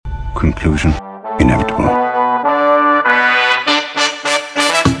Conclusion inevitable.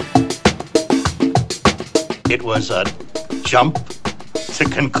 It was a jump to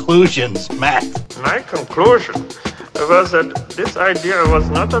conclusions, Matt. My conclusion was that this idea was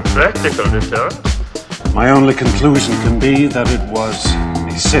not a practical deterrent. My only conclusion can be that it was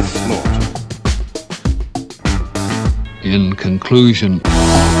a Sith Lord. In conclusion.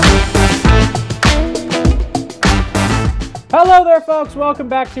 Hello there, folks. Welcome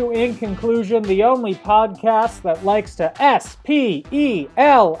back to In Conclusion, the only podcast that likes to S-P-E-L-L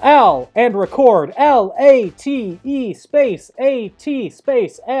and record L-A-T-E space A-T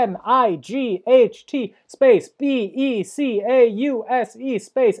space N-I-G-H-T space B-E-C-A-U-S-E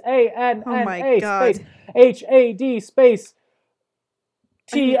space A-N-N-A space H-A-D space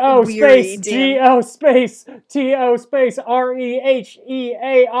T-O space G-O space T-O space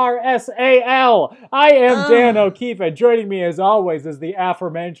R-E-H-E-A-R-S-A-L. I am Dan O'Keefe, and joining me as always is the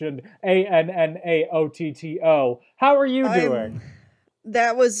aforementioned A-N-N-A-O-T-T-O. How are you doing?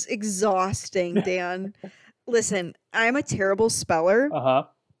 That was exhausting, Dan. Listen, I'm a terrible speller. Uh-huh.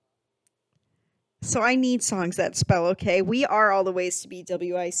 So I need songs that spell, okay? We are all the ways to be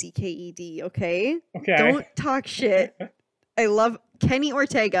W-I-C-K-E-D, okay? Okay. Don't talk shit. I love Kenny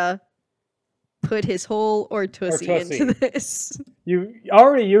Ortega put his whole ortussi into this. You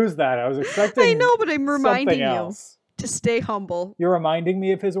already used that. I was expecting I know, but I'm reminding you else. to stay humble. You're reminding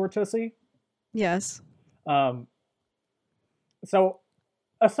me of his ortussi? Yes. So,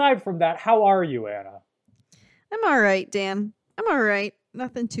 aside from that, how are you, Anna? I'm all right, Dan. I'm all right.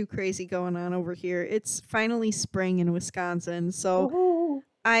 Nothing too crazy going on over here. It's finally spring in Wisconsin, so Woo-hoo.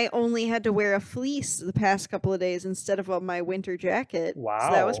 I only had to wear a fleece the past couple of days instead of my winter jacket. Wow.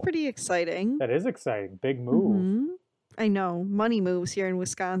 So that was pretty exciting. That is exciting. Big move. Mhm. I know. Money moves here in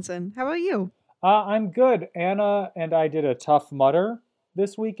Wisconsin. How about you? I'm good. Anna and I did a Tough Mudder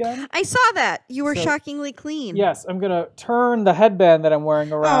this weekend. I saw that. You were shockingly clean. Yes, I'm going to turn the headband that I'm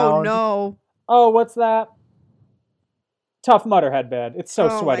wearing around. Oh, no. Oh, what's that? Tough Mudder headband. It's so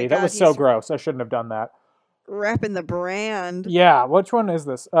Oh, sweaty. my That God, was so he's- gross. I shouldn't have done that. Repping the brand. Yeah, which one is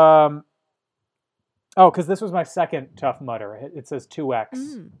this? Because this was my second Tough Mudder. It says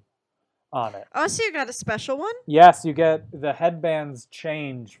 2X on it. Oh, so you got a special one? Yes, you get the headbands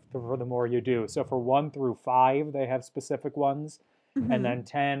change for the more you do. So for 1 through 5, they have specific ones. And then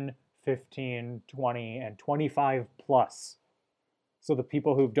 10, 15, 20, and 25 plus. So the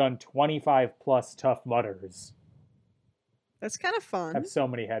people who've done 25 plus Tough Mudders That's kind of fun. have so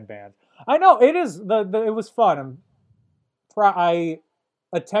many headbands. I know, it is. It was fun. I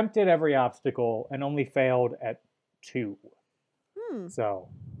attempted every obstacle and only failed at 2. So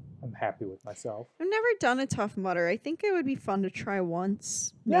I'm happy with myself. I've never done a Tough Mudder. I think it would be fun to try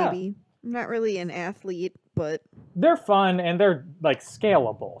once, Yeah. maybe. I'm not really an athlete, but They're fun and they're like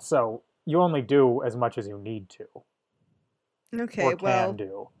scalable. So you only do as much as you need to. okay, Or well, can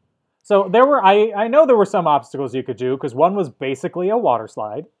do. So there were, I know there were some obstacles you could do, because one was basically a water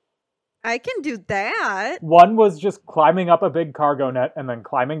slide. I can do that. One was just climbing up a big cargo net and then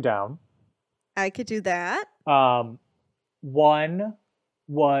climbing down. I could do that. One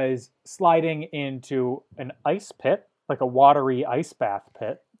was sliding into an ice pit, like a watery ice bath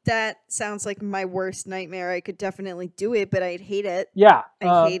pit. That sounds like my worst nightmare. I could definitely do it, but I'd hate it. Yeah.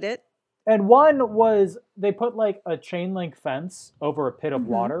 I hate it. And one was, they put like a chain link fence over a pit of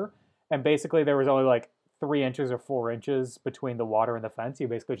water. And basically there was only like 3 inches or 4 inches between the water and the fence. You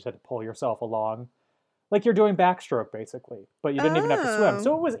basically just had to pull yourself along. Like you're doing backstroke, basically. But you didn't even have to swim.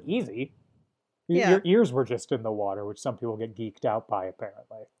 So it was easy. Yeah. Your ears were just in the water, which some people get geeked out by,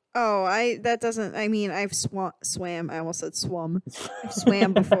 apparently. Oh, I've swam. I almost said swum. I've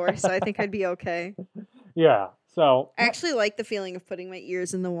swam before, so I think I'd be okay. Yeah, so... I actually like the feeling of putting my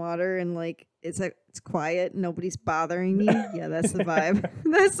ears in the water and like it's quiet, nobody's bothering me. Yeah, that's the vibe.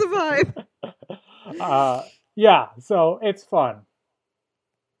 That's the vibe. Yeah, so it's fun.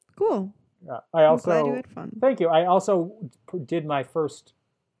 Cool. Yeah, I also... I'm glad you had fun. Thank you. I also did my first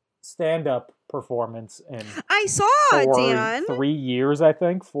stand-up performance in I saw it, Dan. 3 years, I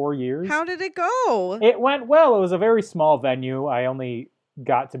think. 4 years. How did it go? It went well. It was a very small venue. I only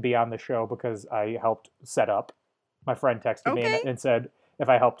got to be on the show because I helped set up. My friend texted me and said if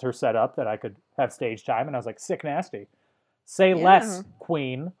I helped her set up that I could have stage time. And I was like, sick nasty. Say less,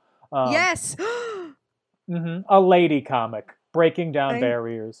 queen. Yes. A lady comic. Breaking down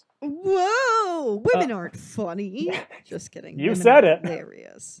barriers. Whoa! Women aren't funny. Just kidding. You Women said are it.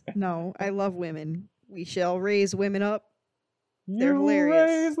 Hilarious. No, I love women. We shall raise women up. You They're hilarious.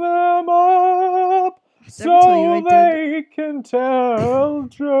 raise them up. So they can tell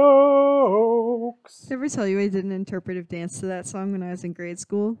jokes. Did I ever tell you I did an interpretive dance to that song when I was in grade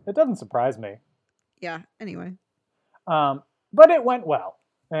school? It doesn't surprise me. Yeah, anyway. But it went well.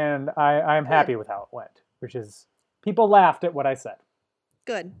 And I'm happy with how it went. Which is, people laughed at what I said.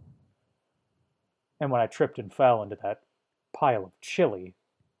 Good. And when I tripped and fell into that pile of chili,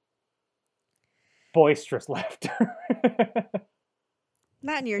 boisterous laughter.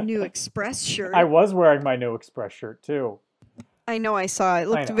 Not in your new Express shirt. I was wearing my new Express shirt, too. I know, I saw it. It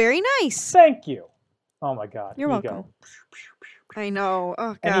looked very nice. Thank you. Oh, my God. You're welcome. I know.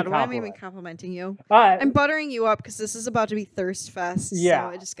 Oh, God. Why am I even complimenting you? I'm buttering you up because this is about to be Thirst Fest. Yeah.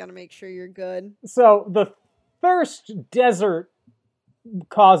 So I just got to make sure you're good. So the thirst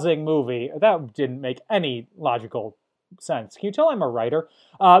desert-causing movie, that didn't make any logical sense. Can you tell I'm a writer?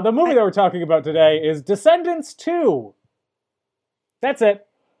 The movie that we're talking about today is Descendants 2. That's it.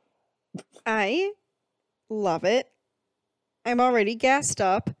 I love it. I'm already gassed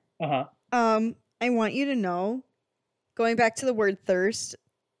up. Uh-huh. I want you to know, going back to the word thirst,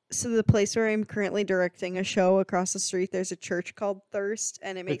 so the place where I'm currently directing a show across the street, there's a church called Thirst,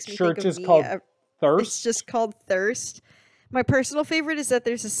 and it makes me think of me. The church is called Thirst? It's just called Thirst. My personal favorite is that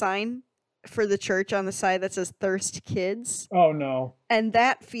there's a sign for the church on the side that says Thirst Kids. Oh, no. And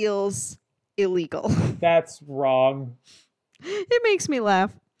that feels illegal. That's wrong. It makes me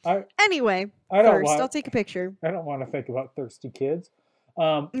laugh. Anyway, I'll take a picture. I don't want to think about thirsty kids.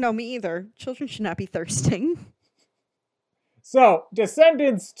 No, me either. Children should not be thirsting. So,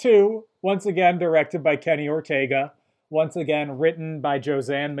 Descendants 2, once again directed by Kenny Ortega, once again written by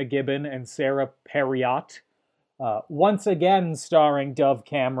Josanne McGibbon and Sarah Perriott, once again starring Dove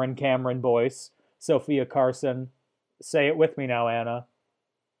Cameron, Cameron Boyce, Sophia Carson. Say it with me now, Anna.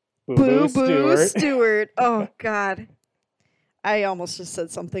 Boo Boo Stewart. Oh, God. I almost just said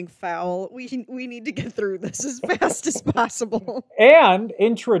something foul. We need to get through this as fast as possible. And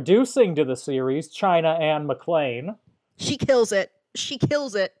introducing to the series, China Anne McClain. She kills it. She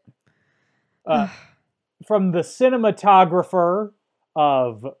kills it. From the cinematographer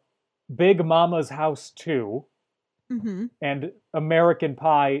of Big Mama's House 2 and American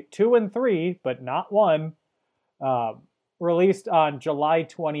Pie 2 and 3, but not 1, released on July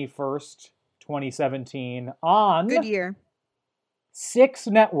 21st, 2017 on... Good year. 6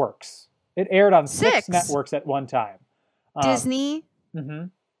 networks. It aired on 6 networks at one time. Disney,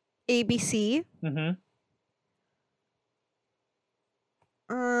 ABC.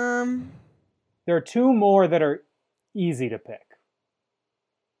 There are 2 more that are easy to pick.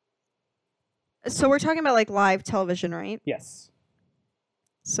 So we're talking about like live television, right? Yes.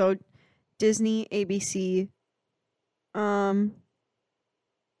 So Disney, ABC.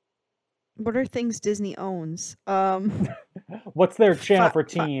 What are things Disney owns? What's their channel for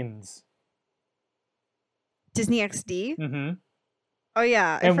teens? Disney XD? Mm-hmm. Oh,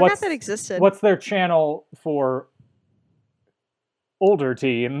 yeah. I forgot that existed. What's their channel for older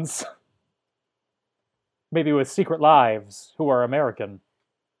teens? Maybe with Secret Lives, who are American.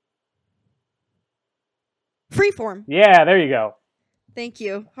 Freeform. Yeah, there you go. Thank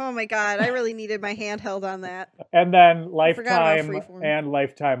you. Oh my God, I really needed my hand held on that. And then Lifetime and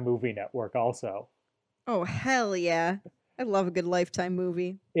Lifetime Movie Network also. Oh, hell yeah. I love a good Lifetime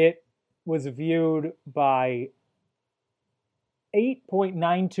movie. It was viewed by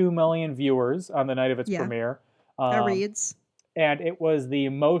 8.92 million viewers on the night of its premiere. That reads. And it was the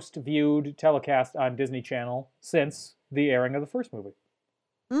most viewed telecast on Disney Channel since the airing of the first movie.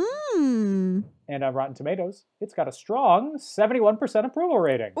 And on Rotten Tomatoes, it's got a strong 71% approval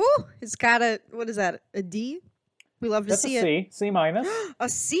rating. Ooh, it's got what is that, a D? We love to see it. C minus. A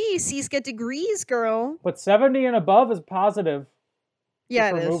C. C's get degrees, girl. But 70 and above is positive.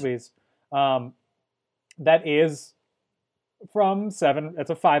 Yeah, for it is. Movies. That is from 7. It's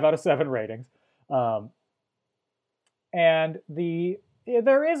a 5 out of 7 ratings. And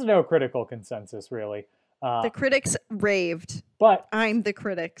there is no critical consensus, really. The critics raved. But I'm the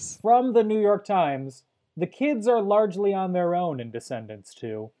critics. From the New York Times, the kids are largely on their own in Descendants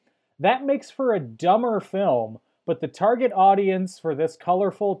 2. That makes for a dumber film, but the target audience for this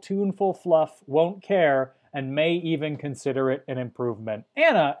colorful, tuneful fluff won't care and may even consider it an improvement.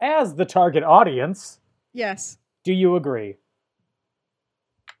 Anna, as the target audience, yes, do you agree?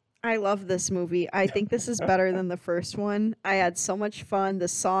 I love this movie. I think this is better than the first one. I had so much fun. The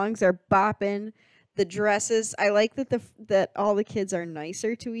songs are bopping. The dresses. I like that all the kids are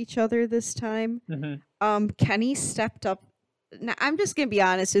nicer to each other this time. Kenny stepped up. Now, I'm just gonna be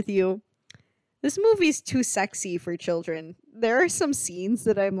honest with you. This movie's too sexy for children. There are some scenes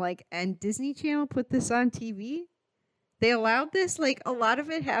that I'm like, and Disney Channel put this on TV? They allowed this, like, a lot of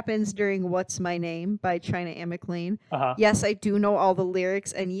it happens during What's My Name by China Anne McClain. Uh-huh. Yes, I do know all the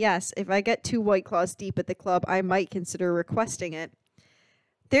lyrics, and yes, if I get 2 White Claws deep at the club, I might consider requesting it.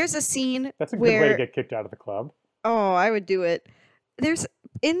 There's a scene That's a good where... way to get kicked out of the club. Oh, I would do it.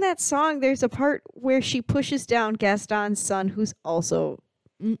 In that song, there's a part where she pushes down Gaston's son, who's also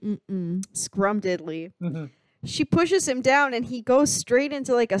scrumdiddly. Mm-hmm. She pushes him down, and he goes straight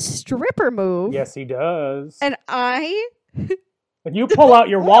into like a stripper move. Yes, he does. And And you pull out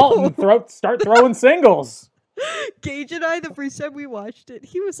your wallet and start throwing singles. Gage and I, the first time we watched it,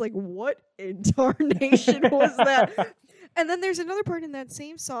 he was like, "What in tarnation was that?" And then there's another part in that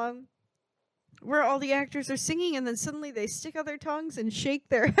same song where all the actors are singing, and then suddenly they stick out their tongues and shake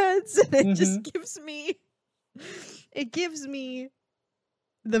their heads, and it just gives me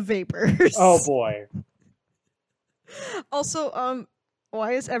the vapors. Oh boy. Also,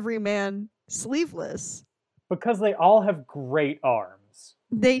 why is every man sleeveless? Because they all have great arms.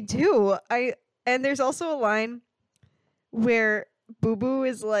 They do. And there's also a line where Boo Boo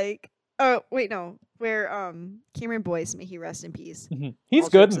is like, oh wait, no, where Cameron Boyce, may he rest in peace. Mm-hmm. He's All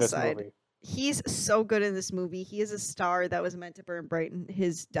good jokes in this aside, movie. He's so good in this movie. He is a star that was meant to burn bright, and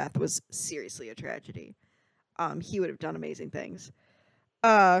his death was seriously a tragedy. He would have done amazing things.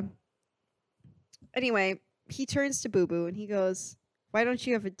 Anyway, he turns to Boo Boo and he goes, "Why don't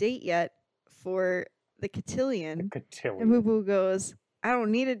you have a date yet for the cotillion?" And Boo Boo goes, "I don't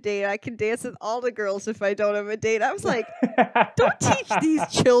need a date. I can dance with all the girls if I don't have a date." I was like, don't teach these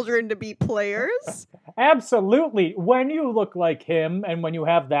children to be players. Absolutely. When you look like him and when you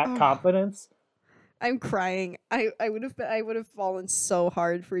have that confidence. I'm crying. I would have fallen so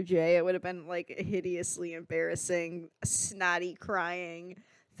hard for Jay. It would have been like hideously embarrassing, snotty crying,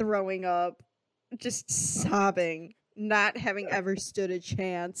 throwing up, just sobbing, not having ever stood a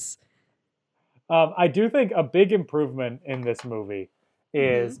chance. I do think a big improvement in this movie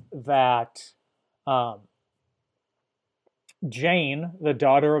is that Jane, the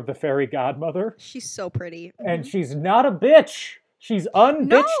daughter of the fairy godmother, she's so pretty. And she's not a bitch. She's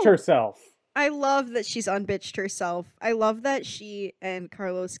unbitched herself. I love that she's unbitched herself. I love that she and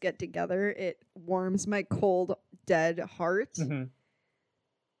Carlos get together. It warms my cold, dead heart. Mm-hmm.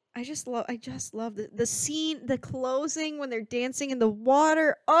 I just love the scene, the closing when they're dancing in the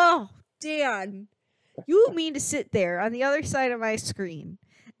water. Oh, Dan, you mean to sit there on the other side of my screen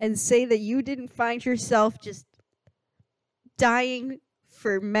and say that you didn't find yourself just dying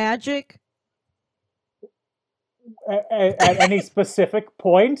for magic? At any specific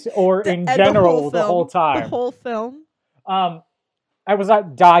point or in general the whole time? The whole film. I was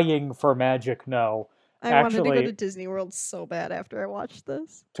not dying for magic, no. I wanted to go to Disney World so bad after I watched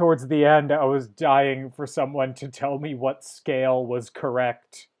this. Towards the end, I was dying for someone to tell me what scale was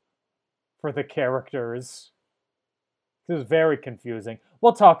correct for the characters. It was very confusing.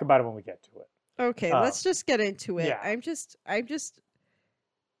 We'll talk about it when we get to it. Okay, let's just get into it. Yeah.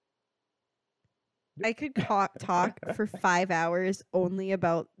 I could talk for 5 hours only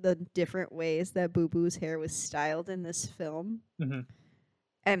about the different ways that Boo Boo's hair was styled in this film. Mm-hmm.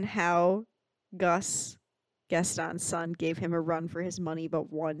 And how Gus, Gaston's son, gave him a run for his money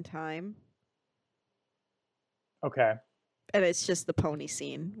but one time. Okay. And it's just the pony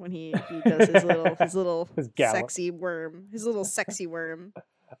scene when he does his little sexy worm. His little sexy worm.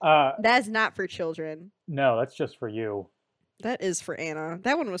 That's not for children. No, that's just for you. That is for Anna.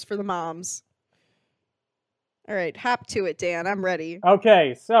 That one was for the moms. All right, hop to it, Dan. I'm ready.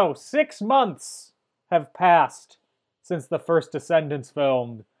 Okay, so 6 months have passed since the first Descendants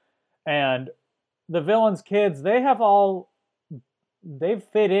filmed, and the villains' kids, they've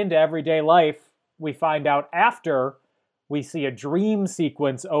fit into everyday life. We find out after we see a dream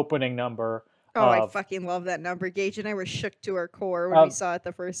sequence opening number. Oh, I fucking love that number. Gage and I were shook to our core when we saw it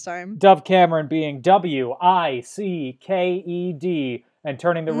the first time. Dove Cameron being WICKED and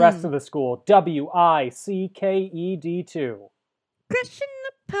turning the rest of the school WICKED2. Crashing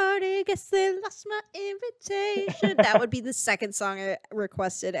the party, guess they lost my invitation. That would be the second song I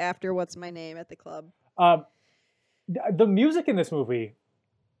requested after What's My Name at the club. The music in this movie,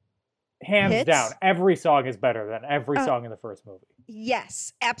 hands down, every song is better than every song in the first movie.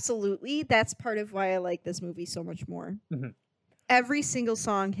 Yes, absolutely. That's part of why I like this movie so much more. Mm-hmm. Every single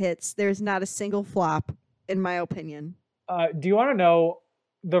song hits. There's not a single flop, in my opinion. Do you want to know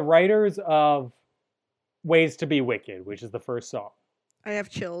the writers of Ways to Be Wicked, which is the first song? I have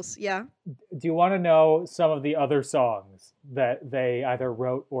chills, yeah. Do you want to know some of the other songs that they either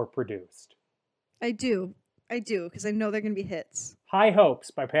wrote or produced? I do, because I know they're going to be hits. High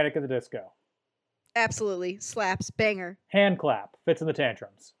Hopes by Panic at the Disco. Absolutely. Slaps. Banger. Hand Clap, Fits in the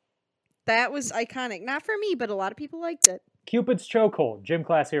Tantrums. That was iconic. Not for me, but a lot of people liked it. Cupid's Chokehold, Gym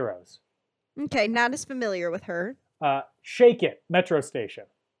Class Heroes. Okay, not as familiar with her. Shake It, Metro Station.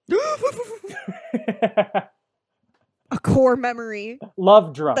 A core memory.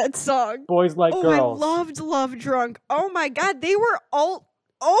 Love Drunk, That song. Boys Like Oh, Girls. I loved Love Drunk. Oh my god, they were all.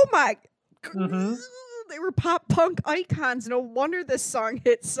 Oh my. Mhm. They were pop punk icons. No wonder this song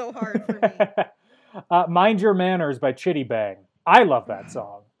hit so hard for me. Mind Your Manners by Chitty Bang. I love that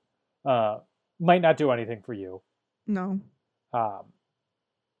song. Might not do anything for you. No.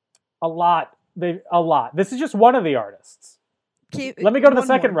 A lot. This is just one of the artists. Okay, Let me go to the one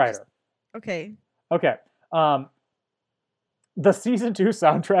second more. writer. Okay. Okay. The season 2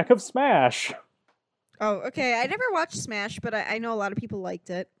 soundtrack of Smash. Oh, okay. I never watched Smash, but I know a lot of people liked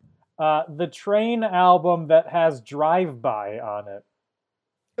it. The Train album that has Drive By on it.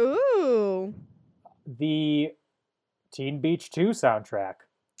 Ooh. The Teen Beach 2 soundtrack.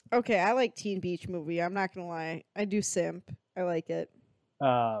 Okay, I like Teen Beach Movie. I'm not gonna lie. I do simp. I like it.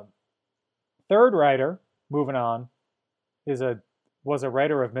 Third writer, moving on, was a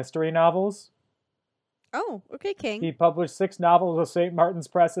writer of mystery novels. Oh, okay, King. He published 6 novels with St. Martin's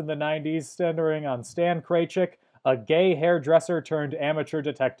Press in the 90s, centering on Stan Krajcik, a gay hairdresser turned amateur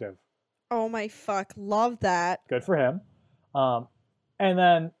detective. Oh my fuck, love that. Good for him. And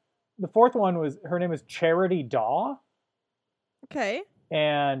then the fourth one her name is Charity Daw, Okay.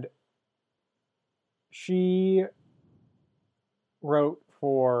 and she wrote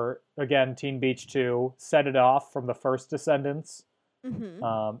for, again, Teen Beach 2, Set It Off from the first Descendants,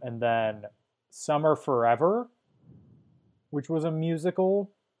 Mm-hmm. and then Summer Forever, which was a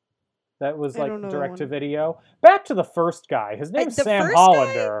musical that was I like don't know that direct to one. video. Back to the first guy. His name's the Sam first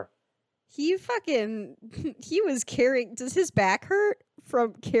Hollander. He was carrying. Does his back hurt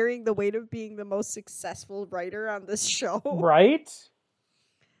from carrying the weight of being the most successful writer on this show? Right?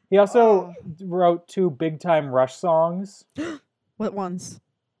 He also Oh. wrote 2 Big Time Rush songs, What ones?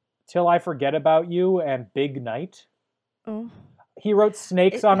 Till I Forget About You and Big Night. Oh. He wrote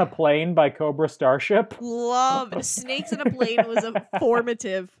Snakes on a Plane by Cobra Starship. Love Snakes in a Plane was a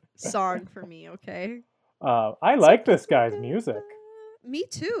formative song for me, okay? I like this guy's music. Me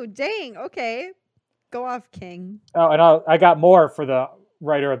too. Dang, okay. Go off, King. Oh, and I got more for the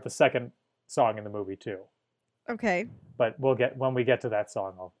writer of the second song in the movie too. Okay. But when we get to that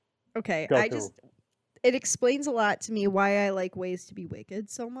song, I'll Okay. go through. It explains a lot to me why I like Ways to Be Wicked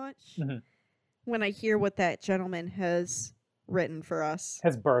so much. Mhm. When I hear what that gentleman has written for us.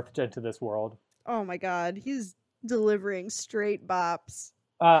 Has birthed into this world. Oh my god, he's delivering straight bops.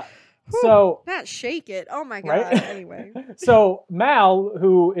 So Not Shake It. Oh my god. right? Anyway. So Mal,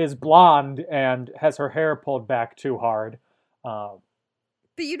 who is blonde and has her hair pulled back too hard, But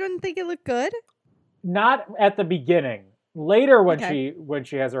you didn't think it looked good? not at the beginning. Later, when Okay.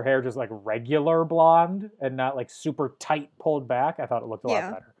 she has her hair just like regular blonde and not like super tight pulled back, I thought it looked a Yeah.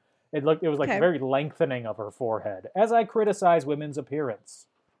 lot better. It was like Okay. very lengthening of her forehead. As I criticize women's appearance.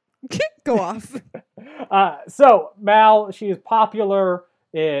 Go off. So Mal, she is popular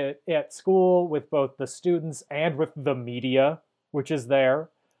at school with both the students and with the media, which is there.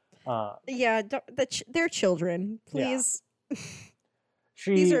 Yeah, they're children. Yeah. Please.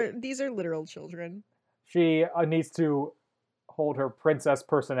 She These are literal children. she needs to hold her princess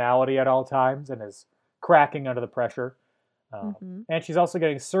personality at all times and is cracking under the pressure. Mhm. And she's also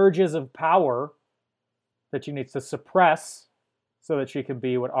getting surges of power that she needs to suppress so that she can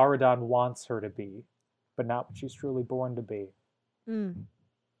be what Aradon wants her to be, but not what she's truly born to be. Mm.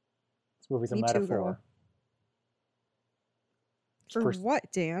 This movie's a Me too, metaphor girl. For what,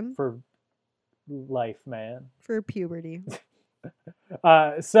 Dan? for life, man. For puberty.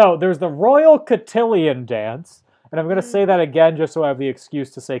 So there's the Royal Cotillion Dance, and I'm going to say that again just so I have the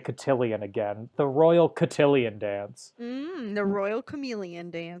excuse to say cotillion again. The Royal Cotillion Dance. The Royal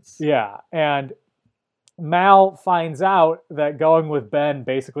Chameleon Dance. Yeah, and Mal finds out that going with Ben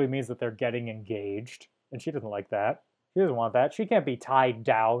basically means that they're getting engaged, and she doesn't like that. She doesn't want that. She can't be tied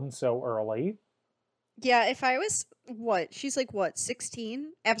down so early. Yeah, if I was, what? She's like, what,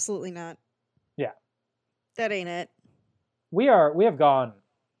 16? Absolutely not. Yeah. That ain't it. We have gone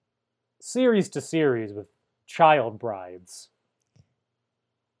series to series with child brides.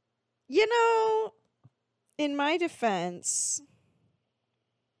 You know, in my defense,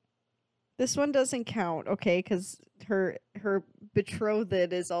 this one doesn't count, okay? Because her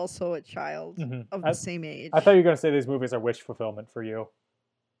betrothed is also a child Mhm. of the same age. I thought you were going to say these movies are wish fulfillment for you.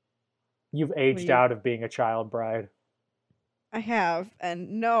 You've aged you- out of being a child bride. I have,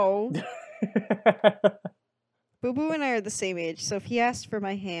 and no, Boo Boo and I are the same age, so if he asked for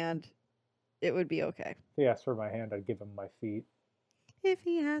my hand, it would be okay. If he asked for my hand, I'd give him my feet. If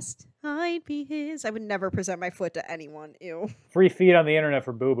he asked, I'd be his. I would never present my foot to anyone. Ew. Free feed on the internet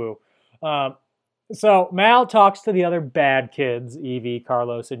for Boo Boo. So Mal talks to the other bad kids, Evie,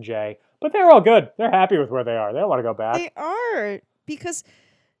 Carlos, and Jay, but they're all good. They're happy with where they are. They don't want to go back. They are, because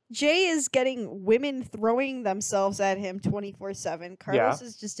Jay is getting women throwing themselves at him 24/7. Carlos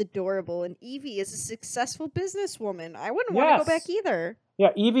is just adorable, and Evie is a successful businesswoman. I wouldn't want to go back either. Yeah,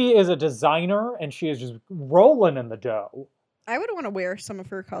 Evie is a designer, and she is just rolling in the dough. I would want to wear some of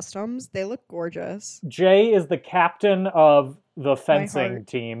her customs. They look gorgeous. Jay is the captain of the fencing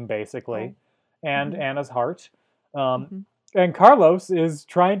team, basically, and Anna's heart. And Carlos is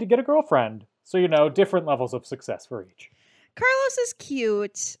trying to get a girlfriend. So, different levels of success for each. Carlos is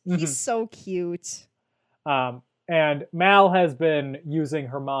cute. He's so cute. And Mal has been using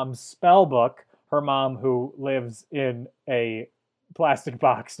her mom's spell book, her mom who lives in a plastic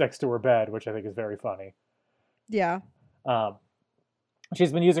box next to her bed, which I think is very funny. Yeah.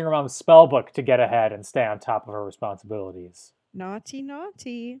 She's been using her mom's spell book to get ahead and stay on top of her responsibilities. Naughty,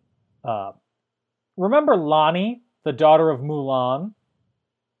 naughty. Remember Lonnie, the daughter of Mulan?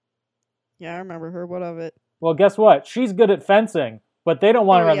 Yeah, I remember her. What of it? Well, guess what? She's good at fencing, but they don't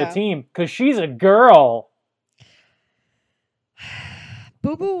want her on the team because she's a girl.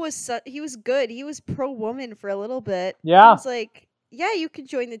 Boo Boo was he was good. He was pro-woman for a little bit. Yeah. He was like, yeah, you can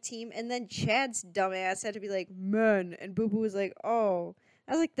join the team. And then Chad's dumbass had to be like, men. And Boo Boo was like, oh.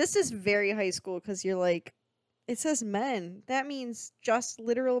 I was like, this is very high school because you're like, it says men. That means just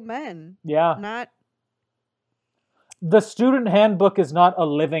literal men. Yeah. Not. The student handbook is not a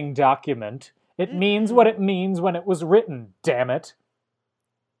living document. It means what it means when it was written, damn it.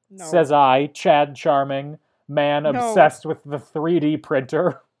 No. Says I, Chad Charming, man obsessed with the 3D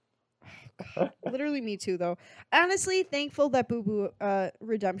printer. Literally me too, though. Honestly, thankful that Boo Boo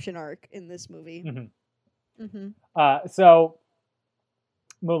redemption arc in this movie. So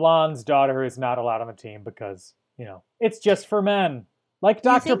Mulan's daughter is not allowed on the team because, it's just for men. Like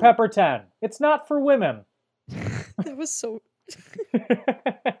Dr. Pepper 10. It's not for women. That was so...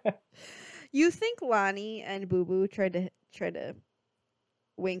 You think Lonnie and Boo Boo tried to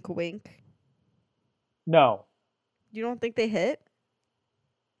wink wink? No. You don't think they hit?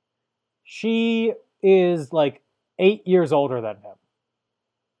 She is like 8 years older than him.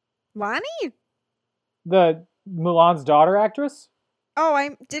 Lonnie? The Mulan's daughter actress? Oh,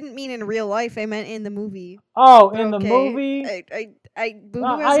 I didn't mean in real life. I meant in the movie. Oh, in the movie? Boo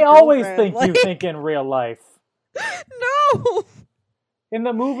Boo has I a always girlfriend, think you think in real life. No! In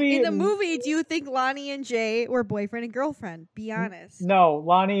the movie, do you think Lonnie and Jay were boyfriend and girlfriend? Be honest. No,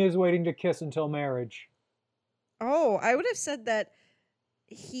 Lonnie is waiting to kiss until marriage. Oh, I would have said that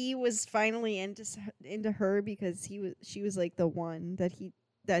he was finally into her because she was like the one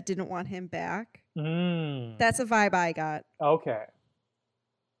that didn't want him back. That's a vibe I got. Okay.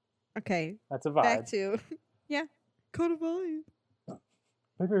 That's a vibe. Back to code of vibe.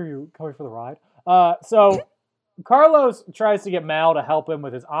 Maybe are you coming for the ride? So Carlos tries to get Mal to help him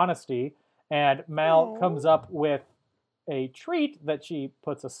with his honesty, and Mal comes up with a treat that she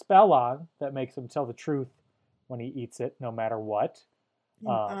puts a spell on that makes him tell the truth when he eats it, no matter what. An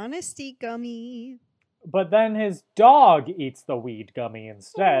honesty gummy. But then his dog eats the weed gummy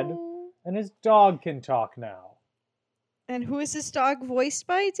instead, and his dog can talk now. And who is this dog voiced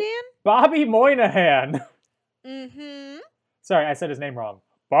by, Dan? Bobby Moynihan. Sorry, I said his name wrong.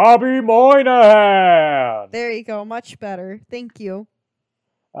 Bobby Moynihan! There you go. Much better. Thank you.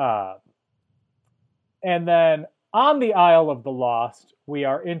 And then on the Isle of the Lost, we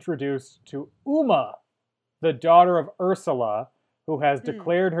are introduced to Uma, the daughter of Ursula, who has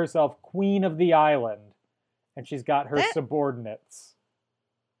declared herself queen of the island. And she's got her subordinates.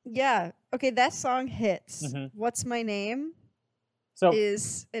 Yeah. Okay, that song hits. What's My Name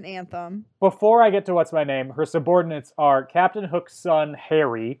is an anthem. Before I get to What's My Name, her subordinates are Captain Hook's son,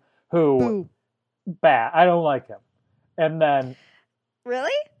 Harry, who... Bad. I don't like him. And then...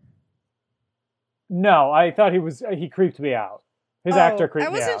 Really? No, I thought he creeped me out. His actor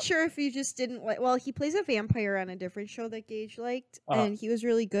creeped me out. I wasn't sure if you just didn't like... Well, he plays a vampire on a different show that Gage liked, and he was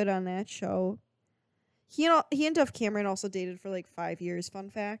really good on that show. He and Duff Cameron also dated for like 5 years,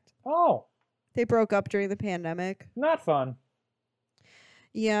 fun fact. Oh. They broke up during the pandemic. Not fun.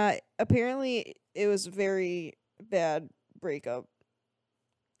 Yeah, apparently it was a very bad breakup.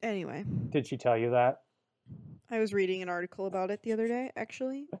 Anyway. Did she tell you that? I was reading an article about it the other day,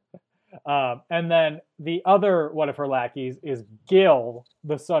 actually. And then the other one of her lackeys is Gil,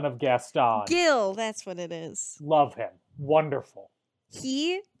 the son of Gaston. Gil, that's what it is. Love him. Wonderful.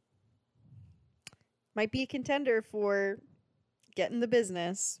 He might be a contender for getting the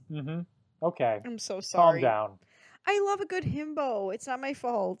business. Okay. I'm so sorry. Calm down. I love a good himbo. It's not my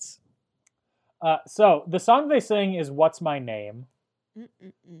fault. So the song they sing is "What's My Name,"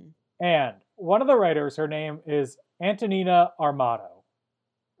 Mm-mm-mm. and one of the writers, her name is Antonina Armato,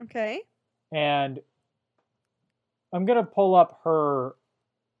 Okay. and I'm gonna pull up her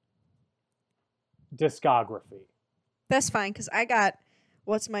discography. That's fine, because I got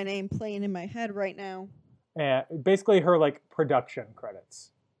What's My Name playing in my head right now. And basically her like production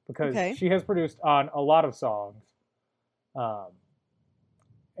credits, because Okay. she has produced on a lot of songs,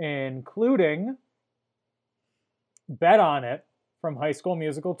 including "Bet on It" from High School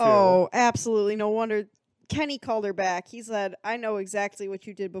Musical 2. Oh, absolutely. No wonder Kenny called her back. He said, I know exactly what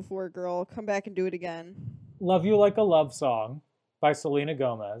you did before, girl. Come back and do it again. "Love You Like a Love Song" by Selena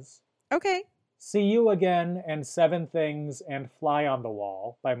Gomez. Okay. "See You Again" and "Seven Things" and "Fly on the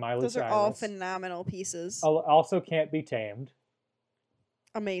Wall" by Miley Those Cyrus. are all phenomenal pieces. Also "Can't Be Tamed."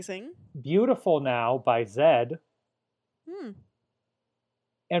 Amazing. "Beautiful Now" by Zedd. Hmm.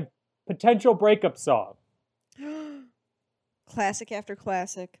 And "Potential Breakup Song." Classic after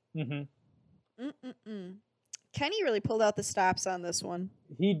classic. Mm-hmm. Mm-mm-mm. Kenny really pulled out the stops on this one.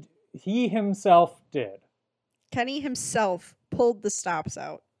 He himself did. Kenny himself pulled the stops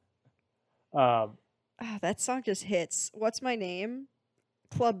out. That song just hits. What's My Name?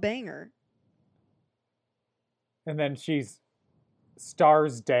 Club banger. And then she's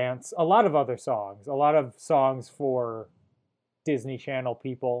 "Stars Dance," a lot of other songs, a lot of songs for Disney Channel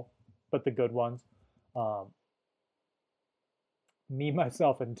people, but the good ones. "Me,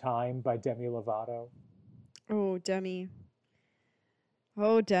 Myself, and Time" by Demi Lovato. Oh, Demi.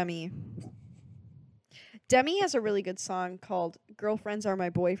 Oh, Demi. Demi has a really good song called Girlfriends Are My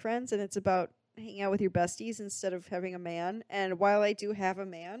Boyfriends, and it's about hanging out with your besties instead of having a man. And while I do have a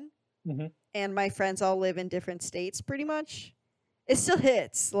man, Mhm. and my friends all live in different states pretty much, it still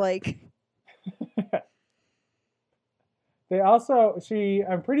hits. Like,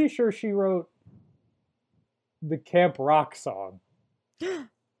 I'm pretty sure she wrote the Camp Rock song.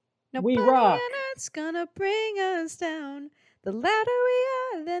 nobody rock. on earth's gonna bring us down. The louder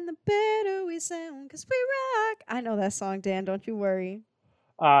we are, then the better we sound. 'Cause we rock. I know that song, Dan. Don't you worry.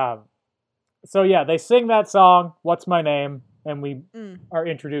 So yeah, they sing that song, "What's My Name," and we Mm. are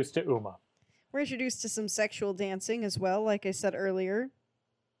introduced to Uma. We're introduced to some sexual dancing as well, like I said earlier.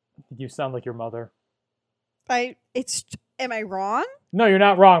 You sound like your mother. Am I wrong? No, you're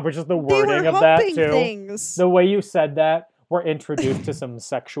not wrong, but just the They were wording of that humping too. things. The way you said that, we're introduced to some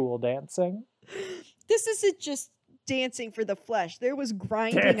sexual dancing. This isn't just dancing for the flesh. There was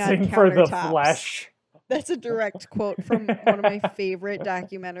grinding Dancing on for the countertops. flesh. That's a direct quote from one of my favorite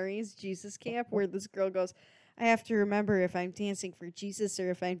documentaries, Jesus Camp, where this girl goes, I have to remember if I'm dancing for Jesus or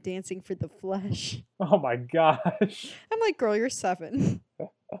if I'm dancing for the flesh. Oh my gosh. I'm like, girl, you're 7.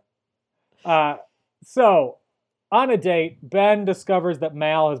 So, on a date, Ben discovers that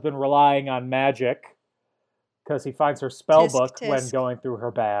Mal has been relying on magic because he finds her spell Tisk, book when tisk. going through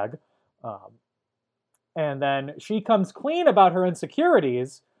her bag. And then she comes clean about her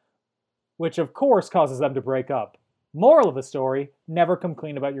insecurities, which of course causes them to break up. Moral of the story, never come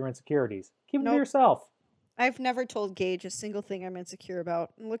clean about your insecurities. Keep them to Nope. yourself. I've never told Gage a single thing I'm insecure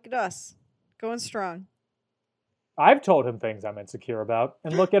about. And look at us, going strong. I've told him things I'm insecure about,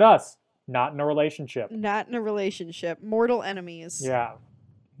 and look at us, not in a relationship. Not in a relationship. Mortal enemies. Yeah,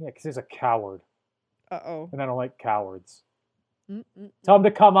 because he's a coward, Uh-oh. and I don't like cowards. Mm-mm. Tell him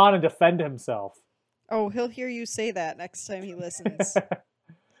to come on and defend himself. Oh, he'll hear you say that next time he listens.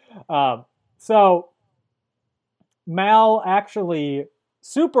 So Mal actually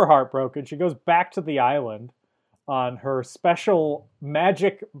super heartbroken. She goes back to the island on her special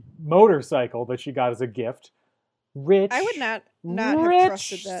magic motorcycle that she got as a gift. Rich. I would not rich, have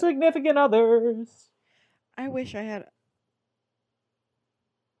trusted that. significant others. I wish I had.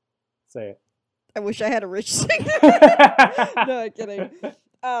 Say it. I wish I had a rich singer. No, I'm kidding.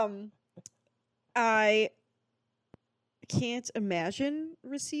 I can't imagine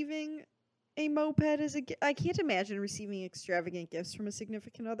receiving a moped as a gift. I can't imagine receiving extravagant gifts from a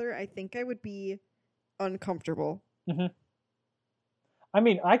significant other. I think I would be uncomfortable. I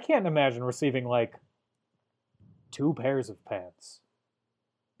mean, I can't imagine receiving like 2 pairs of pants.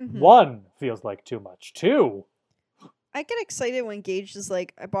 Mhm. 1 feels like too much. 2. I get excited when Gage is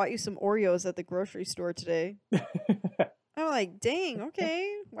like, I bought you some Oreos at the grocery store today. I'm like, dang,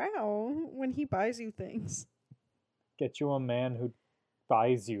 okay, wow. When he buys you things. Get you a man who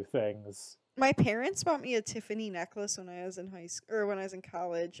buys you things. My parents bought me a Tiffany necklace when I was in high school or when I was in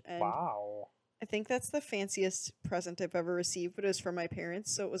college, and Wow. I think that's the fanciest present I've ever received, but it was from my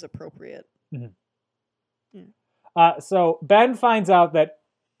parents, so it was appropriate. So Ben finds out that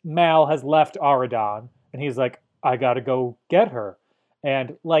Mal has left Aradon, and he's like, I gotta go get her.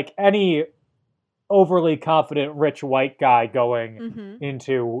 And like any overly confident rich white guy going Mm-hmm.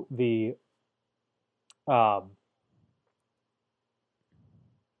 into the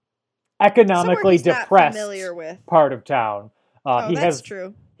economically he's not depressed familiar with. part of town, Oh, he that's has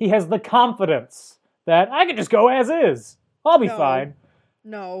true. he has the confidence that I can just go as is. I'll be No. fine.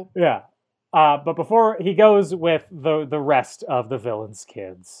 No. Yeah. But before he goes with the rest of the villain's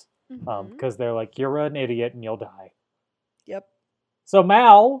kids, Mhm. because they're like, you're an idiot and you'll die. Yep. So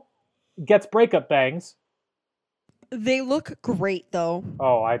Mal gets breakup bangs. They look great though.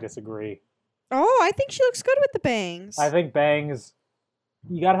 Oh, I disagree. Oh, I think she looks good with the bangs. I think bangs,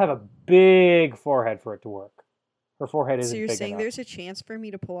 you gotta have a big forehead for it to work. Her forehead isn't so you're big saying enough. there's a chance for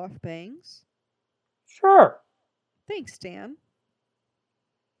me to pull off bangs? Sure. Thanks, Dan.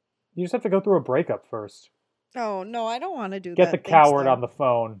 You just have to go through a breakup first. Oh no, I don't want to do Get that. the Thanks, coward though. on the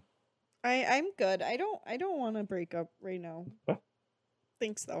phone. I'm good. I don't want to break up right now.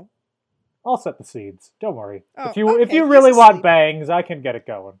 Thanks though. I'll set the seeds. Don't worry. Oh, if you okay, he's really want asleep. bangs, I can get it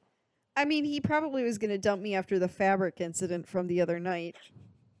going. I mean, he probably was gonna dump me after the fabric incident from the other night.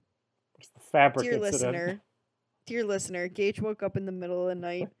 It's the fabric Dear incident. listener, Gage woke up in the middle of the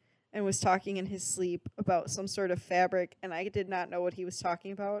night and was talking in his sleep about some sort of fabric, and I did not know what he was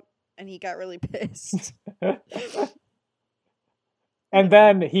talking about, and he got really pissed. And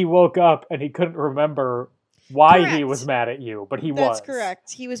then he woke up and he couldn't remember why he Correct. was mad at you, but he was. That's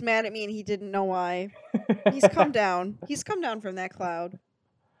correct. He was mad at me and he didn't know why. He's come down. He's come down from that cloud.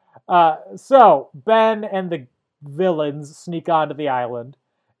 So Ben and the villains sneak onto the island,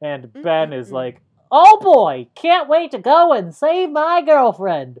 and Ben is like, "Oh boy, can't wait to go and save my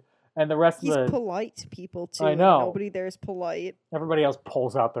girlfriend." And the rest He's of the polite to people too. I and know. Nobody there is polite. everybody else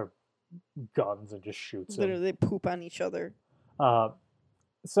pulls out their guns and just shoots him. Literally, they poop on each other.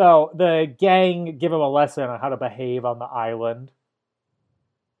 So the gang give him a lesson on how to behave on the island,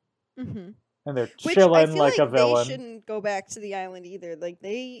 Mm-hmm. and they're Which I chilling feel like a they villain. shouldn't go back to the island either. Like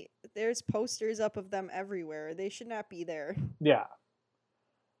there's posters up of them everywhere. They should not be there. Yeah.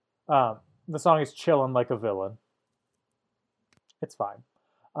 The song is "Chillin' Like a Villain." It's fine.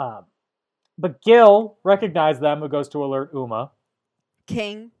 But Gil recognized them, who goes to alert Uma.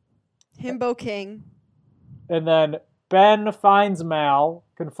 King, Himbo King. And then Ben finds Mal,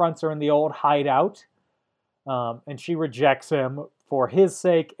 confronts her in the old hideout, and she rejects him for his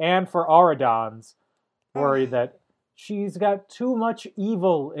sake and for Auradon's, worried that she's got too much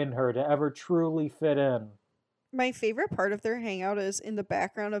evil in her to ever truly fit in. My favorite part of their hangout is in the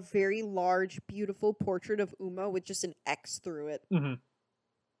background a very large, beautiful portrait of Uma with just an X through it. Mm-hmm.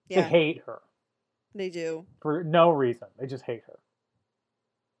 They Yeah, hate her they do. for no reason. They just hate her.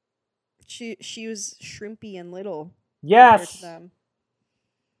 She was shrimpy and little. Yes! Them.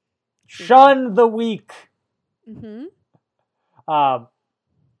 Shun the weak! Mm-hmm.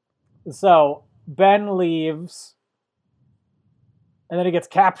 So Ben leaves, and then he gets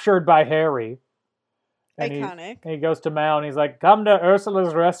captured by Harry. And Iconic. He goes to Mal and he's like, "Come to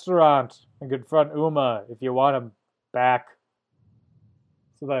Ursula's restaurant and confront Uma if you want him back."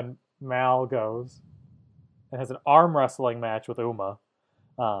 So then Mal goes and has an arm wrestling match with Uma.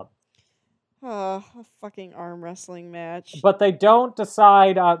 Oh, a fucking arm wrestling match. But they don't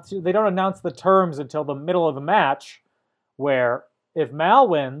decide, they don't announce the terms until the middle of the match, where if Mal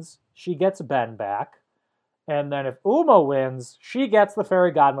wins, she gets Ben back. And then if Uma wins, she gets the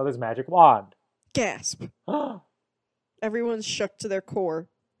fairy godmother's magic wand. Gasp. Everyone's shook to their core.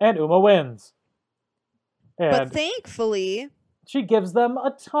 And Uma wins. And But thankfully... she gives them a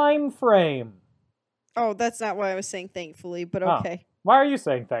time frame. Oh, that's not what I was saying, thankfully, but Oh. okay. Why are you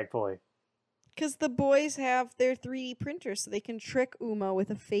saying thankfully? Because the boys have their 3D printer, so they can trick Uma with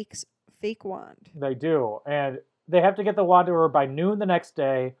a fake wand. They do. And they have to get the wand to her by noon the next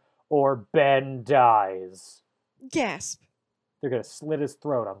day, or Ben dies. Gasp. They're going to slit his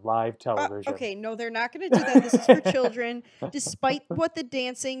throat on live television. Okay, no, they're not going to do that. This is for children. Despite what the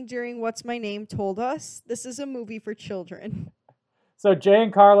dancing during What's My Name told us, this is a movie for children. So Jay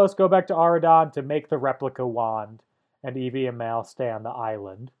and Carlos go back to Auradon to make the replica wand, and Evie and Mal stay on the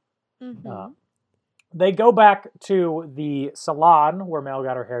island. Mm-hmm. They go back to the salon where Mal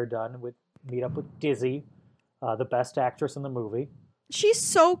got her hair done, meet up with Dizzy, the best actress in the movie. She's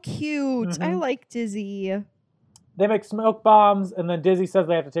so cute. I Mhm. like Dizzy. They make smoke bombs, and then Dizzy says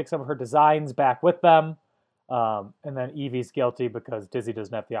they have to take some of her designs back with them. And then Evie's guilty because Dizzy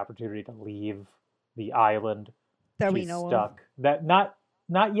doesn't have the opportunity to leave the island. That She's we know stuck. That not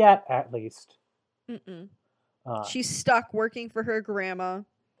yet, at least. of. Mm-mm. Uh, She's stuck working for her grandma.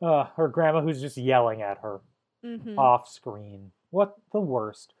 her grandma, who's just yelling at her Mm-hmm. off screen. What the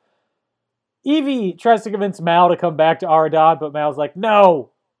worst? Evie tries to convince Mal to come back to Aradon, but Mal's like,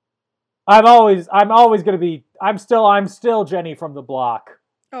 no. I'm still Jenny from the block.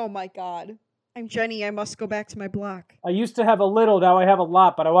 Oh my god. I'm Jenny, I must go back to my block. I used to have a little, now I have a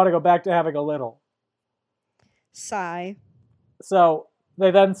lot, but I want to go back to having a little. Sigh. So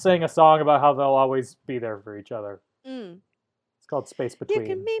they then sing a song about how they'll always be there for each other. It's called Space Between. You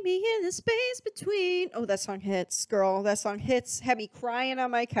can meet me in the space between. Oh, that song hits, girl. That song hits. Had me crying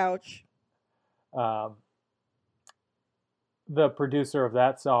on my couch. The producer of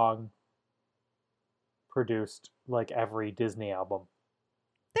that song produced like every Disney album.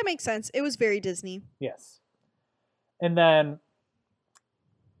 That makes sense. It was very Disney. Yes. And then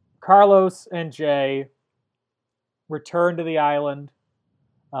Carlos and Jay return to the island.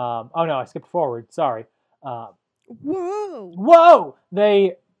 Oh no, I skipped forward. Sorry. Whoa!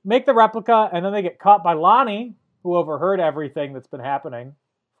 They make the replica and then they get caught by Lonnie, who overheard everything that's been happening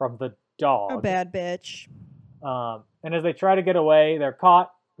from the dog. A bad bitch. And as they try to get away, they're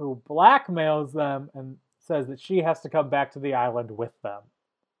caught, who blackmails them and says that she has to come back to the island with them.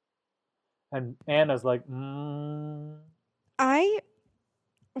 And Anna's like, I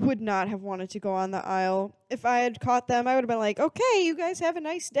would not have wanted to go on the Isle. If I had caught them, I would have been like, okay, you guys have a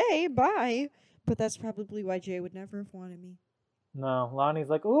nice day, bye. But that's probably why Jay would never have wanted me. No, Lonnie's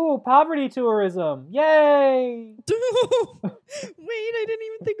like, ooh, poverty tourism, yay! Wait, I didn't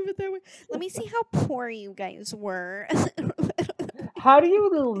even think of it that way. Let me see how poor you guys were. How do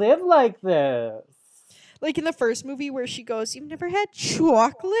you live like this? Like in the first movie where she goes, you've never had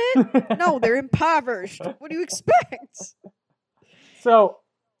chocolate? No, they're impoverished. What do you expect? So,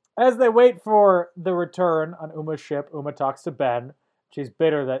 as they wait for the return on Uma's ship, Uma talks to Ben. She's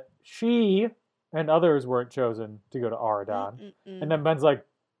bitter that she and others weren't chosen to go to Aradon. And then Ben's like,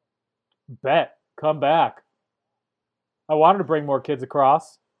 bet, come back. I wanted to bring more kids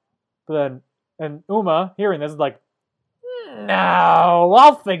across. But then, and Uma, hearing this, is like, no,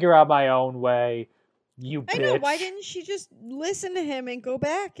 I'll figure out my own way. You bitch. I know, why didn't she just listen to him and go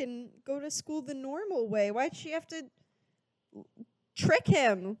back and go to school the normal way? Why'd she have to trick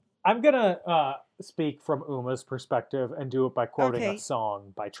him? I'm going to speak from Uma's perspective and do it by quoting a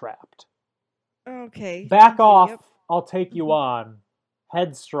song by Trapped. Okay. Back off, I'll take you on,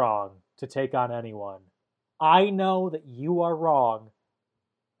 headstrong to take on anyone. I know that you are wrong,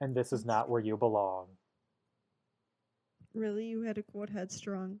 and this is not where you belong. Really? You had to quote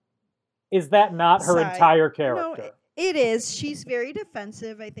headstrong? Is that not her entire character? No, it is. She's very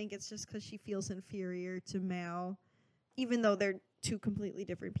defensive. I think it's just because she feels inferior to Mal. Even though they're two completely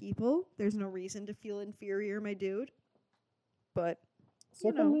different people. There's no reason to feel inferior, my dude. But,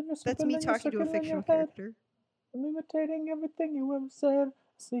 you know, that's me talking to a fictional character. I'm imitating everything you ever said.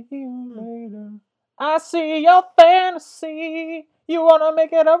 See you later. I see your fantasy. You wanna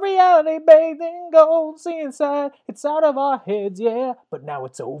make it a reality, bathed in gold. See inside, it's out of our heads, yeah. But now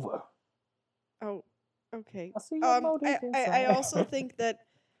it's over. Oh, okay. I see your motives I also think that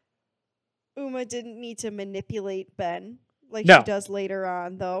Uma didn't need to manipulate Ben like No. she does later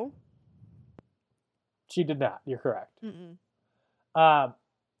on, though. She did not. You're correct.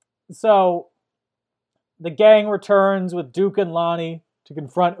 So the gang returns with Duke and Lonnie to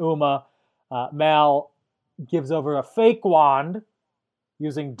confront Uma. Mal gives over a fake wand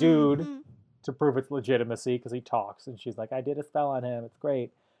using Dude to prove its legitimacy because he talks. And she's like, I did a spell on him. It's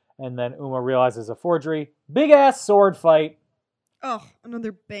great. And then Uma realizes a forgery. Big-ass sword fight. Oh,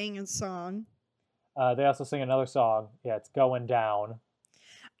 another banging song. They also sing another song. Yeah, it's Going Down.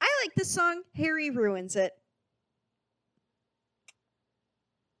 I like this song. Harry ruins it.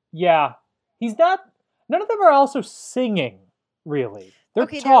 Yeah. He's not... None of them are also singing, really. They're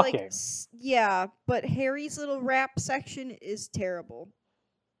talking. They're like, yeah, but Harry's little rap section is terrible.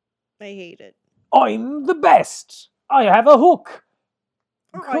 I hate it. I'm the best. I have a hook.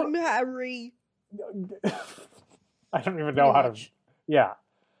 I'm Harry. I don't even know how to... Yeah.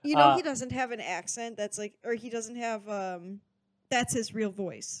 You know, he doesn't have an accent that's like... Or he doesn't have... That's his real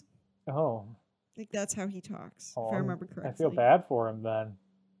voice. Oh. Like, that's how he talks, if I remember correctly. I feel bad for him, then.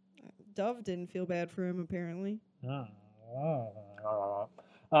 Dove didn't feel bad for him, apparently.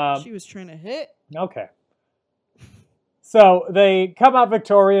 She was trying to hit. Okay. So, they come out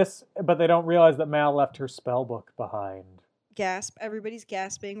victorious, but they don't realize that Mal left her spell book behind. Gasp. Everybody's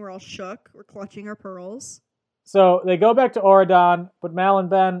gasping. We're all shook. We're clutching our pearls. So, they go back to Aradon, but Mal and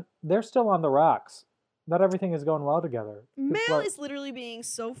Ben, they're still on the rocks. Not everything is going well together. Mal is literally being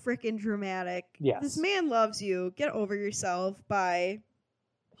so freaking dramatic. Yes. This man loves you. Get over yourself. Bye.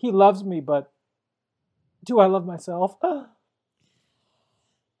 He loves me, but do I love myself?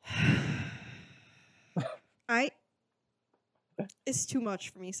 It's too much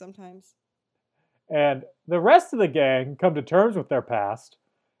for me sometimes. And the rest of the gang come to terms with their past,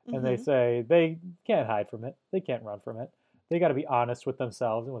 and they Mhm. say they can't hide from it. They can't run from it. They got to be honest with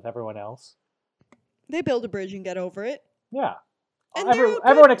themselves and with everyone else. They build a bridge and get over it. Yeah. And they're good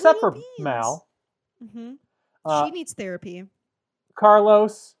Everyone except for little beings. Mal. Hmm Uh, she needs therapy.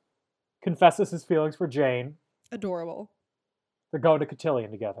 Carlos confesses his feelings for Jane. Adorable. They're going to Cotillion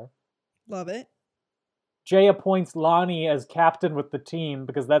together. Love it. Jay appoints Lonnie as captain with the team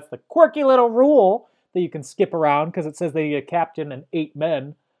because that's the quirky little rule that you can skip around because it says they need a captain and 8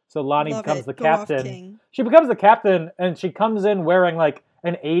 men. So Lonnie Love becomes it. the Go off, captain. King. She becomes the captain and she comes in wearing like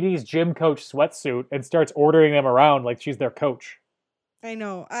an 80s gym coach sweatsuit and starts ordering them around like she's their coach. I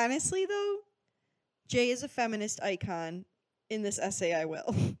know. Honestly, though, Jay is a feminist icon. In this essay, I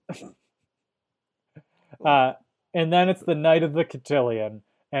will. And then it's the night of the cotillion.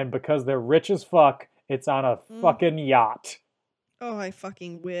 And because they're rich as fuck, it's on a fucking yacht. Oh, I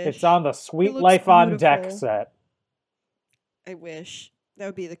fucking wish. It's on the Sweet looks Life on Deck beautiful. set. I wish. That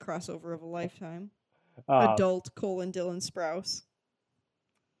would be the crossover of a lifetime. Uh, Adult Dylan Sprouse.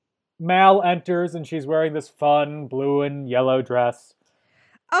 Mal enters and she's wearing this fun blue and yellow dress.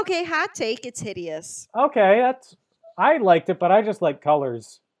 Okay, hot take. It's hideous. Okay, I liked it, but I just like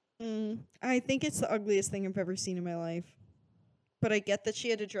colors. I think it's the ugliest thing I've ever seen in my life. But I get that she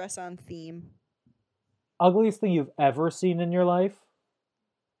had a dress on theme. Ugliest thing you've ever seen in your life?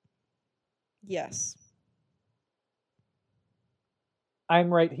 Yes.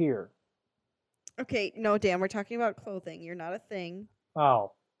 I'm right here. Okay, no, Dan, we're talking about clothing. You're not a thing.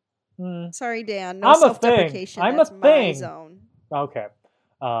 Oh. Sorry, Dan. No I'm a thing. self-deprecation. I'm a That's my thing. zone. Okay.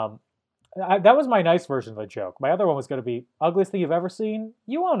 That was my nice version of the joke. My other one was going to be, ugliest thing you've ever seen?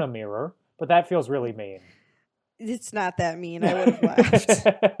 You own a mirror. But that feels really mean. It's not that mean. I would have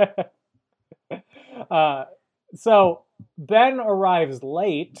laughed. So Ben arrives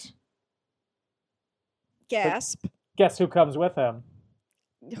late. Gasp. Guess who comes with him?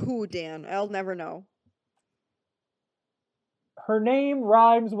 Who, Dan? I'll never know. Her name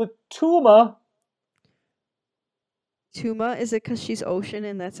rhymes with Tuma. Tuma? Is it because she's ocean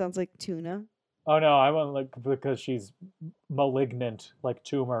and that sounds like tuna? Oh no, I went like because she's malignant, like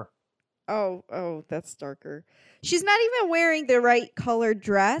tumor. Oh, that's darker. She's not even wearing the right colored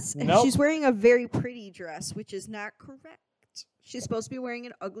dress. And Nope. she's wearing a very pretty dress, which is not correct. She's supposed to be wearing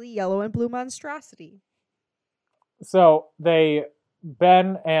an ugly yellow and blue monstrosity. So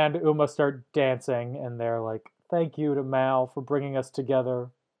Ben and Uma start dancing, and they're like, "Thank you to Mal for bringing us together.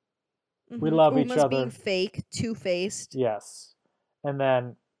 We love each Uma's other." being fake, two-faced. Yes. And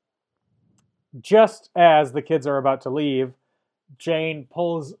then, just as the kids are about to leave, Jane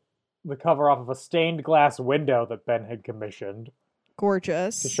pulls the cover off of a stained glass window that Ben had commissioned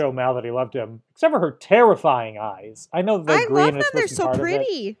Gorgeous. to show Mal that he loved him, except for her terrifying eyes. I know they're I green love and them. it's They're supposed to be so part of it.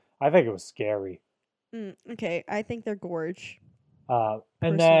 pretty. I think it was scary. Okay, I think they're gorge. And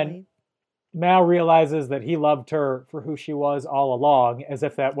then personally. Mal realizes that he loved her for who she was all along, as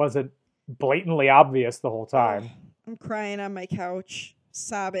if that wasn't blatantly obvious the whole time. I'm crying on my couch,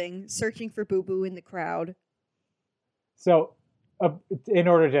 sobbing, searching for Boo Boo in the crowd. So, in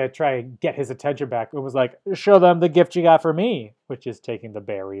order to try and get his attention back, it was like, show them the gift you got for me, which is taking the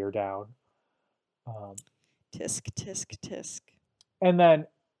barrier down. Tisk, tisk, tisk. And then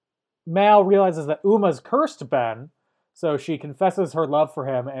Mal realizes that Uma's cursed Ben, so she confesses her love for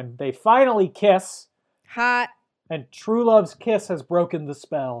him, and they finally kiss, Hot. and true love's kiss has broken the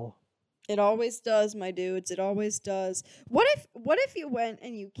spell. It always does, my dudes. It always does. What if you went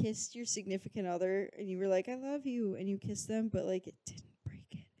and you kissed your significant other and you were like, I love you, and you kissed them, but like it didn't break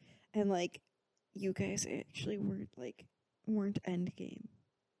it. And like you guys actually weren't endgame.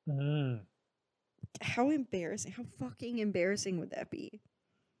 How embarrassing. How fucking embarrassing would that be?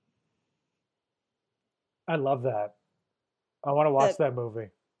 I love that. I want to watch that movie.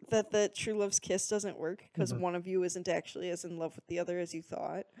 That the true love's kiss doesn't work because one of you isn't actually as in love with the other as you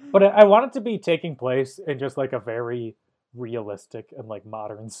thought. But I want it to be taking place in just like a very realistic and like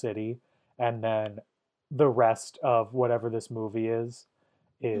modern city, and then the rest of whatever this movie is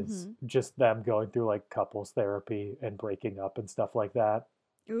just them going through like couples therapy and breaking up and stuff like that.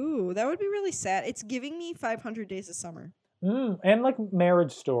 Ooh, that would be really sad. It's giving me 500 Days of Summer. And like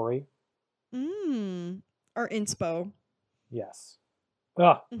Marriage Story. Or Inspo. Yes.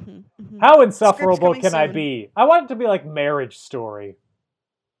 Ugh. Mm-hmm. How insufferable coming can I soon. be? I want it to be like Marriage Story.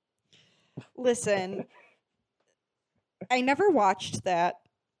 Listen, I never watched that.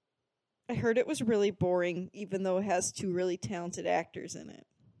 I heard it was really boring, even though it has 2 really talented actors in it.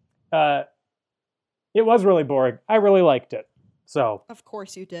 It was really boring. I really liked it. So Of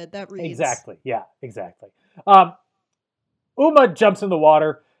course you did. That reads. exactly. Yeah, exactly. Uma jumps in the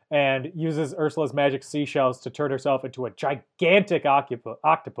water and uses Ursula's magic seashells to turn herself into a gigantic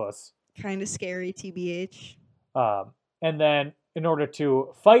octopus. Kind of scary, TBH. And then, in order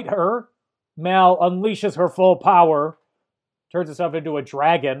to fight her, Mal unleashes her full power, turns herself into a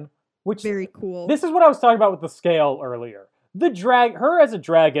dragon, which... Very cool. This is what I was talking about with the scale earlier. Her as a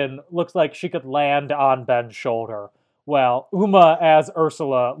dragon looks like she could land on Ben's shoulder, while Uma as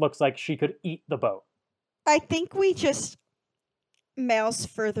Ursula looks like she could eat the boat. I think we just... Mal's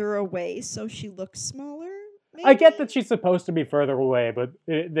further away, so she looks smaller, maybe? I get that she's supposed to be further away, but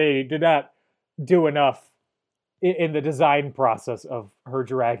they did not do enough in the design process of her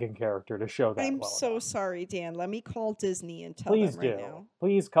dragon character to show that. I'm so sorry, Dan. Let me call Disney and tell Please them right do. now.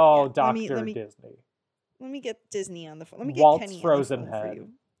 Please call Yeah, Dr. let me- Disney. Let me get Disney on the phone. Let me get Walt's Kenny Frozen on the phone Head. for you.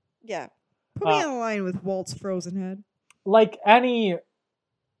 Yeah. Put me on the line with Walt's Frozen Head. Like any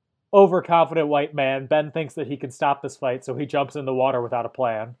overconfident white man, Ben thinks that he can stop this fight, so he jumps in the water without a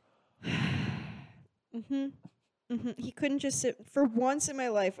plan. He couldn't just sit. For once in my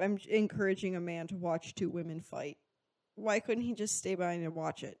life, I'm encouraging a man to watch two women fight. Why couldn't he just stay behind and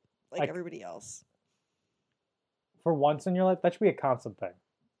watch it like everybody else? For once in your life, that should be a constant thing.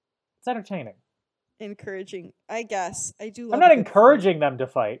 It's entertaining. Encouraging, I guess. I do love I'm not a good encouraging them to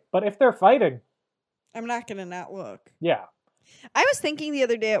fight, but if they're fighting, I'm not going to not look. yeah. I was thinking the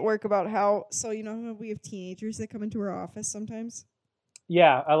other day at work about how, so you know how we have teenagers that come into our office sometimes?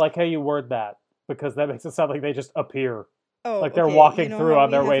 Yeah, I like how you word that, because that makes it sound like they just appear. Oh, Like they're okay. walking You know through how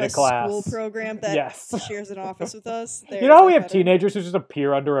on their we way have to a class. School program that Yes. shares an office with us. You know how we Is that have better? teenagers who just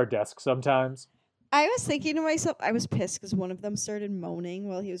appear under our desk sometimes? I was thinking to myself, I was pissed because one of them started moaning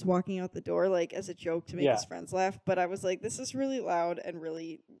while he was walking out the door, like as a joke to make Yeah. his friends laugh. But I was like, this is really loud and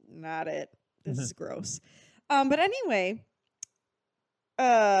really not it. This is gross. But anyway, what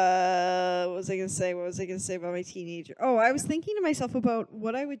was I gonna say? What was I gonna say about my teenager? Oh, I was thinking to myself about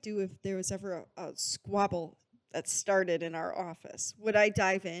what I would do if there was ever a squabble that started in our office. Would I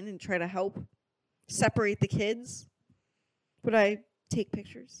dive in and try to help separate the kids? Would I take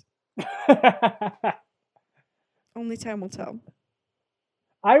pictures? Only time will tell.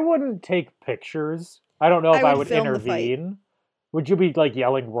 I wouldn't take pictures. I don't know if I would film the fight. intervene. Would you be like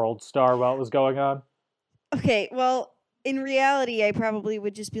yelling World Star while it was going on? Okay, well, in reality, I probably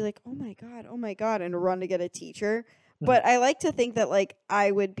would just be like, oh my God, and run to get a teacher. But I like to think that, like, I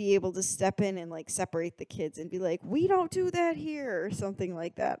would be able to step in and, like, separate the kids and be like, we don't do that here, or something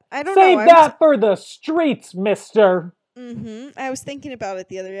like that. I don't Save know. that for the streets, mister. I was thinking about it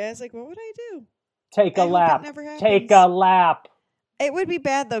the other day. I was like, what would I do? Take I a hope it lap. never Take happens. a lap. It would be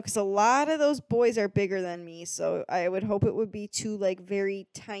bad, though, because a lot of those boys are bigger than me, so I would hope it would be two, like, very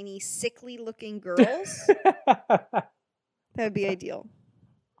tiny, sickly-looking girls. That would be ideal.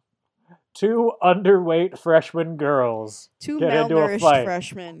 Two underweight freshman girls Two get into a malnourished fight.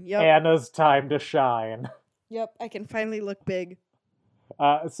 freshmen. Yep. Anna's time to shine. Yep, I can finally look big.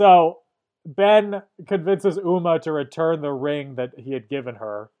 So Ben convinces Uma to return the ring that he had given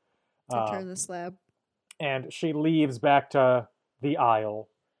her. Return the slab. And she leaves back to the Isle.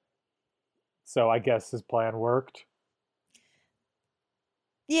 So I guess his plan worked.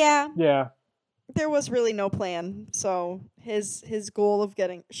 Yeah, Yeah. there was really no plan. So his goal of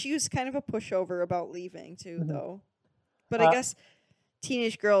getting... She was kind of a pushover about leaving, too, though. But I guess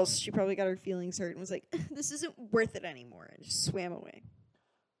teenage girls, she probably got her feelings hurt and was like, this isn't worth it anymore, and just swam away.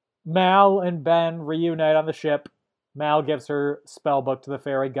 Mal and Ben reunite on the ship. Mal gives her spellbook to the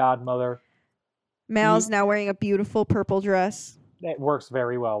fairy godmother. Mal's now wearing a beautiful purple dress. It works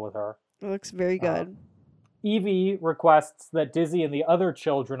very well with her. It looks very good. Evie requests that Dizzy and the other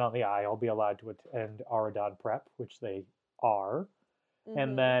children on the Isle be allowed to attend Auradon Prep, which they are.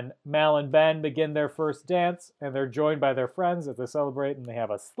 And then Mal and Ben begin their first dance, and they're joined by their friends as they celebrate, and they have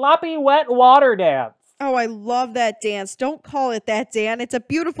a sloppy wet water dance. Oh, I love that dance. Don't call it that, Dan. It's a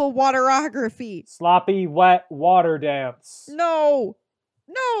beautiful waterography. Sloppy wet water dance. No.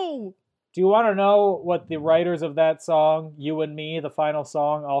 No. Do you want to know what the writers of that song, You and Me, the final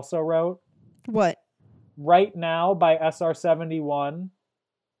song, also wrote? What? Right Now by SR71.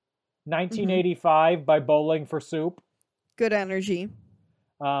 1985 by Bowling for Soup. Good energy.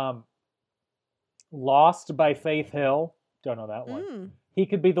 Lost by Faith Hill. Don't know that one. He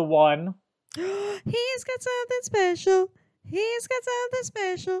Could Be the One. He's got something special. He's got something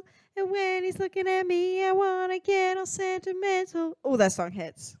special. And when he's looking at me, I want to get all sentimental. Oh, that song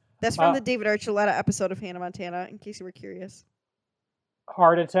hits. That's from the David Archuleta episode of Hannah Montana, in case you were curious.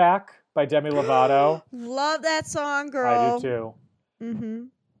 Heart Attack by Demi Lovato. Love that song, girl. I do too. Mm-hmm.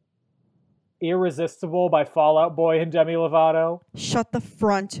 Irresistible by Fall Out Boy and Demi Lovato. Shut the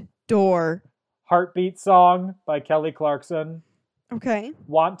front door. Heartbeat Song by Kelly Clarkson. Okay.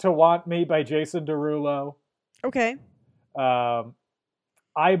 Want to Want Me by Jason Derulo. Okay.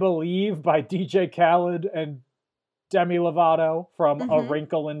 I Believe by DJ Khaled and Demi Lovato from A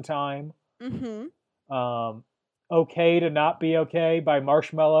Wrinkle in Time. Okay to Not Be Okay by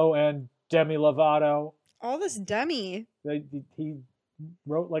Marshmello and Demi Lovato. All this Demi. He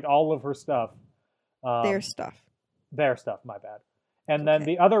wrote like all of her stuff. Their stuff. Their stuff, my bad. And then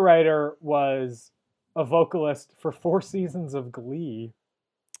the other writer was a vocalist for 4 seasons of Glee.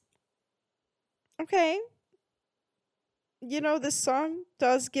 Okay. You know, this song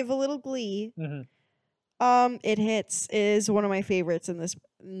does give a little Glee. It Hits is one of my favorites in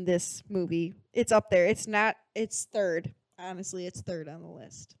this movie. It's up there. It's third. Honestly, it's third on the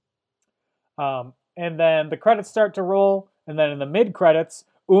list. And then the credits start to roll, and then in the mid-credits,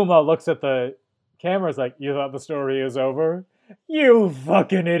 Uma looks at the camera, is like, "You thought the story is over? You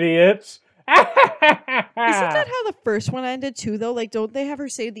fucking idiot!" Isn't that how the first one ended too, though? Like, don't they have her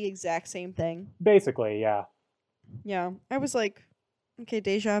say the exact same thing? Basically, yeah. Yeah. I was like, okay,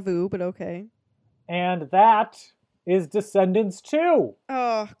 deja vu, but okay. And that is Descendants 2.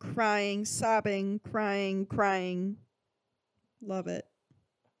 Oh, crying, sobbing, crying. Love it.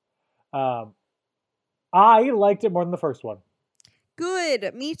 I liked it more than the first one.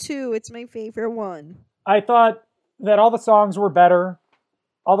 Good. Me too. It's my favorite one. I thought that all the songs were better.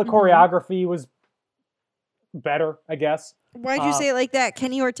 All the choreography was better, I guess. Why'd you say it like that?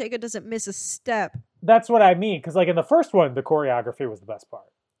 Kenny Ortega doesn't miss a step. That's what I mean, because like in the first one, the choreography was the best part.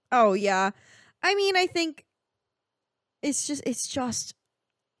 Oh, yeah. I mean, I think it's just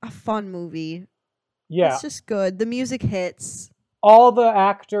a fun movie. Yeah. It's just good. The music hits. All the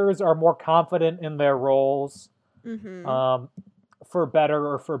actors are more confident in their roles, for better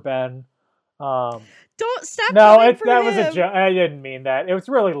or for Ben. Don't stop. No, that was a joke. I didn't mean that. It was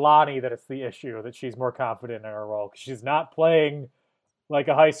really Lonnie that it's the issue, that she's more confident in her role, because she's not playing like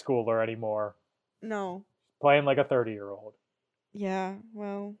a high schooler anymore. No. Playing like a 30-year-old. Yeah,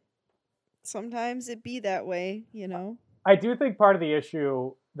 well, sometimes it be that way, you know? I do think part of the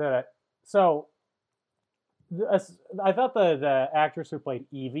issue I thought the actress who played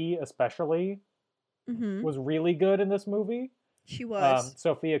Evie especially was really good in this movie. She was.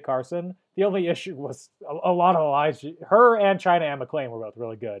 Sophia Carson. The only issue was a lot of the lines. Her and China Anne McClain were both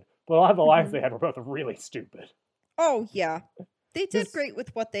really good, but a lot of the lines they had were both really stupid. Oh, yeah. They did great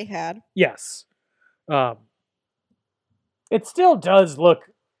with what they had. Yes. It still does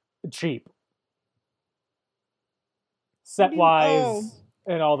look cheap. Set-wise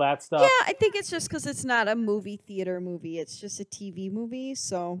and all that stuff. Yeah, I think it's just because it's not a movie theater movie. It's just a TV movie,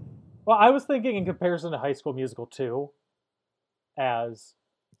 so... Well, I was thinking in comparison to High School Musical 2 as...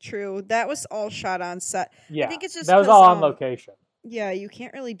 True. That was all shot on set. Yeah, I think it's just that was all on location. Yeah, you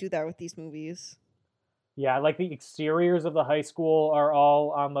can't really do that with these movies. Yeah, like the exteriors of the high school are all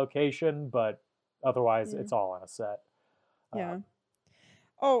on location, but otherwise it's all on a set. Yeah.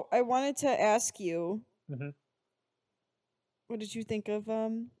 Oh, I wanted to ask you, what did you think of,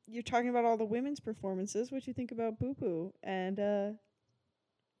 you're talking about all the women's performances. What did you think about Boo Boo and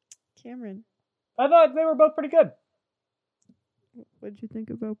Cameron? I thought they were both pretty good. What did you think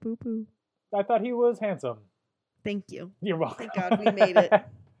about Boo Boo? I thought he was handsome. Thank you. You're welcome. Thank God we made it.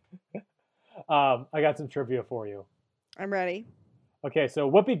 I got some trivia for you. I'm ready. Okay, so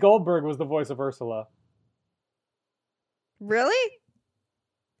Whoopi Goldberg was the voice of Ursula. Really?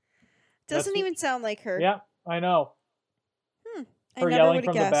 Doesn't even sound like her. Yeah, I know. I Her never yelling would've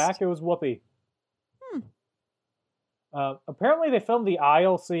from guessed. the back, it was Whoopi. Apparently they filmed the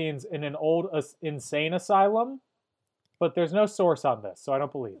aisle scenes in an old insane asylum, but there's no source on this, so I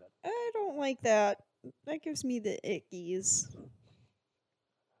don't believe it. I don't like that. That gives me the ickies.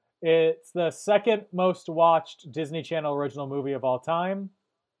 It's the second most watched Disney Channel original movie of all time.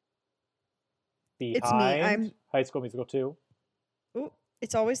 Behind It's me. I'm High School Musical 2. Ooh,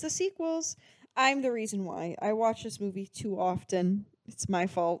 it's always the sequels. I'm the reason why. I watch this movie too often. It's my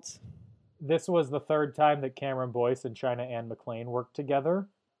fault. This was the third time that Cameron Boyce and China Anne McClain worked together.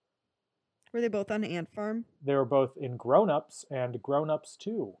 Were they both on Ant Farm? They were both in Grown Ups and Grown Ups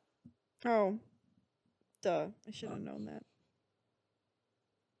 2. Oh. Duh. I should have known that.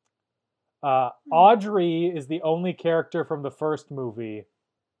 Audrey is the only character from the first movie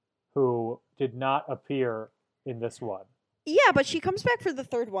who did not appear in this one. Yeah, but she comes back for the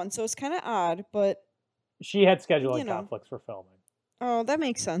third one, so it's kind of odd, but... She had scheduling conflicts for filming. Oh, that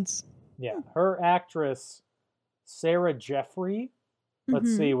makes sense. Yeah, her actress, Sarah Jeffrey,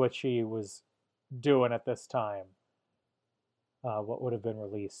 let's see what she was doing at this time. What would have been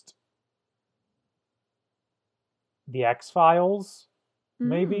released? The X-Files,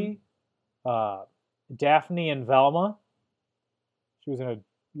 maybe? Daphne and Velma. She was in a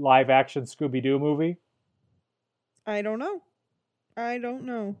live-action Scooby-Doo movie. I don't know.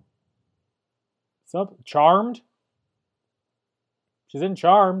 Charmed. She's in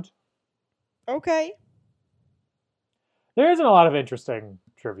Charmed. Okay. There isn't a lot of interesting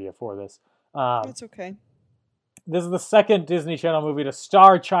trivia for this. That's okay. This is the second Disney Channel movie to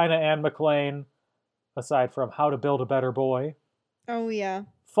star China Anne McClain, aside from How to Build a Better Boy. Oh, yeah.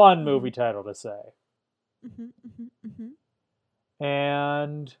 Fun movie title to say. Mm-hmm.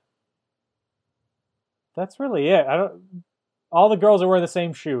 And that's really it. All the girls are wearing the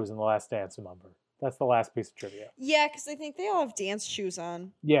same shoes in The Last Dance, remember. That's the last piece of trivia. Yeah, because I think they all have dance shoes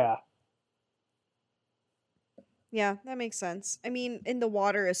on. Yeah. Yeah, that makes sense. I mean, in the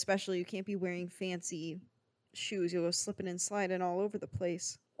water especially, you can't be wearing fancy shoes. You'll go slipping and sliding all over the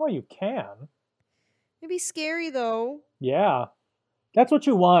place. Well, you can. It'd be scary, though. Yeah. That's what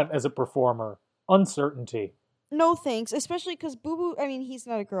you want as a performer. Uncertainty. No thanks, especially because Boo Boo, I mean, he's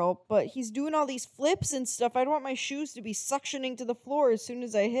not a girl, but he's doing all these flips and stuff. I don't want my shoes to be suctioning to the floor as soon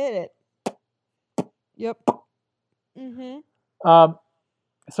as I hit it. Yep. Mm-hmm.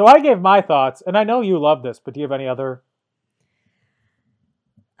 So I gave my thoughts, and I know you love this, but do you have any other?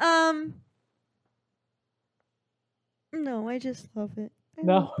 No, I just love it. I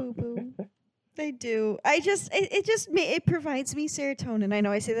No. love Boo Boo. I do. It provides me serotonin. I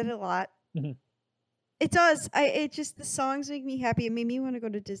know I say that a lot. Mhm. It does. The songs make me happy. It made me want to go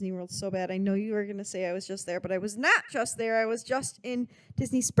to Disney World so bad. I know you were going to say I was just there, but I was not just there. I was just in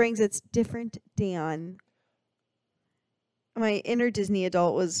Disney Springs. It's different, Dan. My inner Disney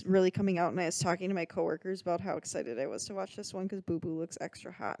adult was really coming out, and I was talking to my coworkers about how excited I was to watch this one because Boo Boo looks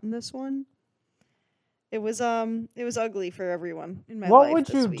extra hot in this one. It was ugly for everyone in my life. What would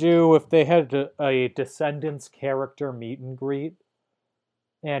this you week. do if they had a Descendants character meet and greet,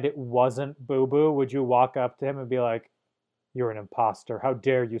 and it wasn't Boo Boo? Would you walk up to him and be like, "You're an imposter. How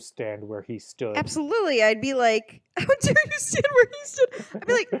dare you stand where he stood?" Absolutely. I'd be like, "How dare you stand where he stood?" I'd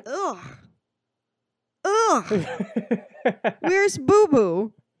be like, ugh. Where's Boo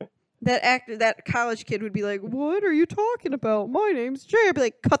Boo? That college kid would be like, "What are you talking about? My name's Jay." I'd be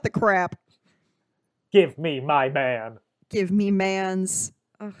like, "Cut the crap. Give me my man. Give me mans."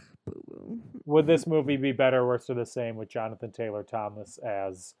 Ugh, Boo Boo. Would this movie be better or worse or the same with Jonathan Taylor Thomas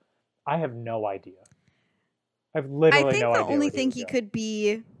as? I have no idea. I've literally I think no the idea. only what thing he he was could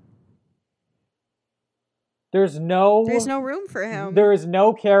be, There's no room for him. There is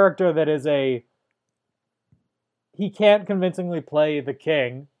no character that is he can't convincingly play the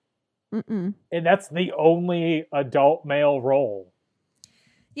king. Mm-mm. And that's the only adult male role.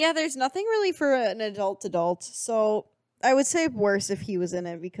 Yeah, there's nothing really for an adult, so I would say worse if he was in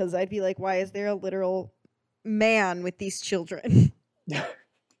it, because I'd be like, why is there a literal man with these children?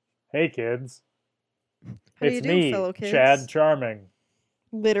 Hey kids. How do It's you do, me, fellow kids? Chad Charming.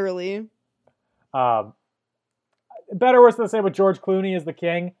 Literally. Better or worse than the same with George Clooney as the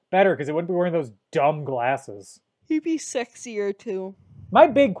king? Better, because he wouldn't be wearing those dumb glasses. He'd be sexier, too. My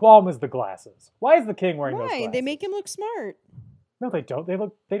big qualm is the glasses. Why is the king wearing those Why? glasses? They make him look smart. No, they don't.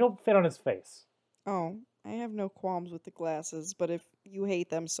 They don't fit on his face. Oh, I have no qualms with the glasses, but if you hate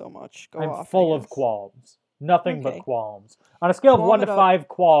them so much, go I'm off. full I of guess. qualms. Nothing but Okay. qualms. On a scale of Qualm 1 to it up. 5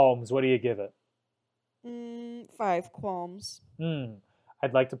 qualms, what do you give it? 5 qualms.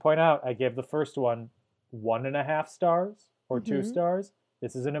 I'd like to point out, I gave the first one 1.5 stars or 2 Mhm. stars.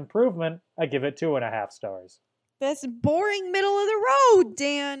 This is an improvement. I give it 2.5 stars. That's boring middle of the road,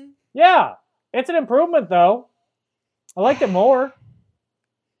 Dan. Yeah, it's an improvement though. I liked it more.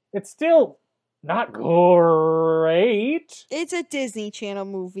 It's still not great. It's a Disney Channel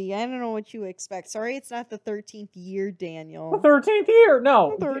movie. I don't know what you expect. Sorry, it's not the 13th year, Daniel. The 13th year,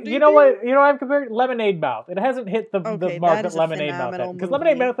 no. The 13th You know what? You know, I've compared Lemonade Mouth. It hasn't hit the Okay, mark that that is a Lemonade Mouth phenomenal had. Because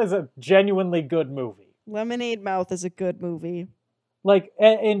Lemonade movie. Mouth is a genuinely good movie. Lemonade Mouth is a good movie. Like,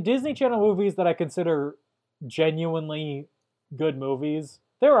 in Disney Channel movies that I consider genuinely good movies,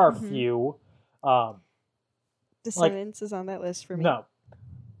 there are Mhm. few. Descendants is on that list for me. No.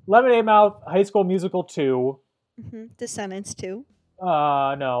 Lemonade Mouth, High School Musical 2. Descendants too.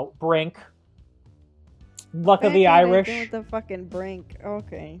 No. Brink. Luck of Back the when I Irish. go with the fucking brink.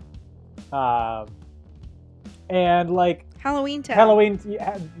 Okay. And, like, Halloween Town. Halloween,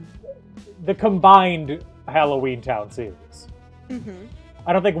 the combined Halloween Town series. Mm-hmm.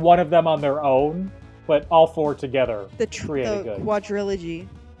 I don't think one of them on their own, but all 4 together The created good. quadrilogy.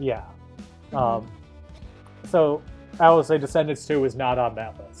 Yeah. Mhm. So I will say Descendants 2 is not on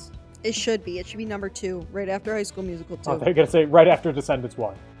that list. It should be. It should be number 2, right after High School Musical 2. Oh, they're going to say right after Descendants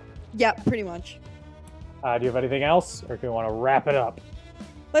 1. Yeah, pretty much. Do you have anything else, or do you want to wrap it up?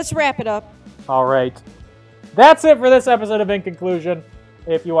 Let's wrap it up. All right. That's it for this episode of In Conclusion.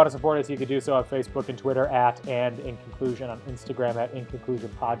 If you want to support us, you can do so on Facebook and Twitter @and In Conclusion, on Instagram @In Conclusion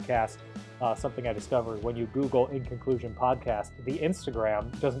Podcast. Something I discovered when you Google In Conclusion Podcast, the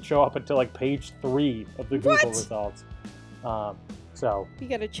Instagram doesn't show up until like page 3 of the Google results. So You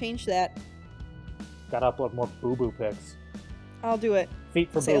gotta change that. gotta upload more boo-boo pics. I'll do it.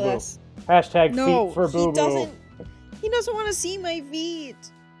 Feet for Say boo-boo. less. Hashtag No, feet for he boo-boo. doesn't. He doesn't want to see my feet.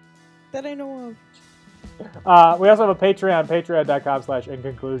 That I know of. We also have a Patreon,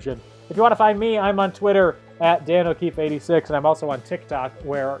 patreon.com/inconclusion. If you want to find me, I'm on Twitter @DanO'Keefe86, and I'm also on TikTok,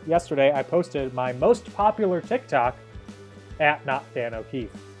 where yesterday I posted my most popular TikTok @NotDanO'Keefe.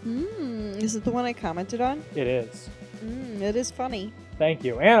 Is it the one I commented on? It is. It is funny. Thank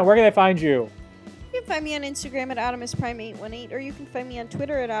you. Anna, where can they find you? You can find me on Instagram @OptimusPrime818, or you can find me on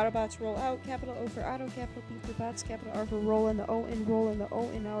Twitter @AutobotsRollOut, capital O for Auto, capital B for Bots, capital R for Roll, and the O in Roll and the O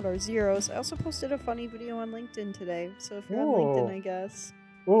in Out are zeros. I also posted a funny video on LinkedIn today, so if you're on LinkedIn, I guess.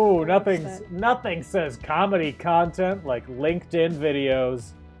 Ooh, nothing says comedy content like LinkedIn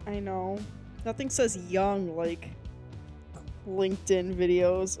videos. I know. Nothing says young like LinkedIn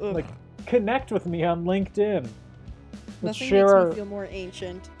videos. Ugh. Like, connect with me on LinkedIn. Let's Nothing share makes our... me feel more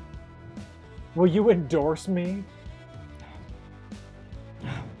ancient. Will you endorse me?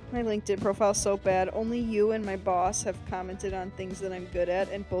 My LinkedIn profile's so bad. Only you and my boss have commented on things that I'm good at,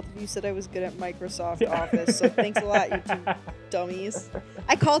 and both of you said I was good at Microsoft Office, so thanks a lot, you two dummies.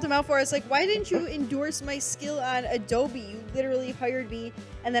 I called him out for it. I was like, why didn't you endorse my skill on Adobe? You literally hired me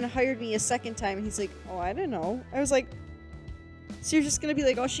and then hired me a second time. And he's like, oh, I don't know. I was like, so you're just going to be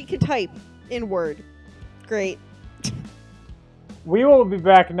like, oh, she can type in Word. Great. We will be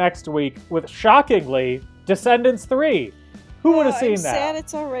back next week with, shockingly, Descendants 3. Who would have seen I'm that? sad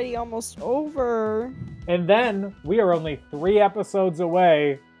it's already almost over. And then we are only 3 episodes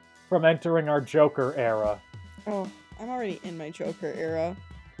away from entering our Joker era. Oh, I'm already in my Joker era.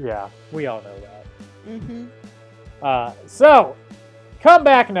 Yeah, we all know that. Mm-hmm. So, come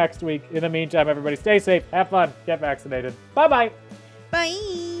back next week. In the meantime, everybody stay safe, have fun, get vaccinated. Bye-bye. Bye.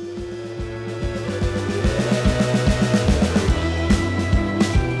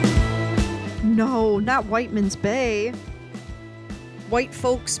 No, not Whiteman's Bay. White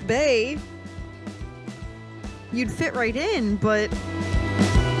Folks Bay. You'd fit right in, but...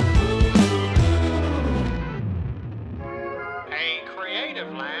 A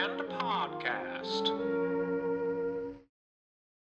Creative Land podcast.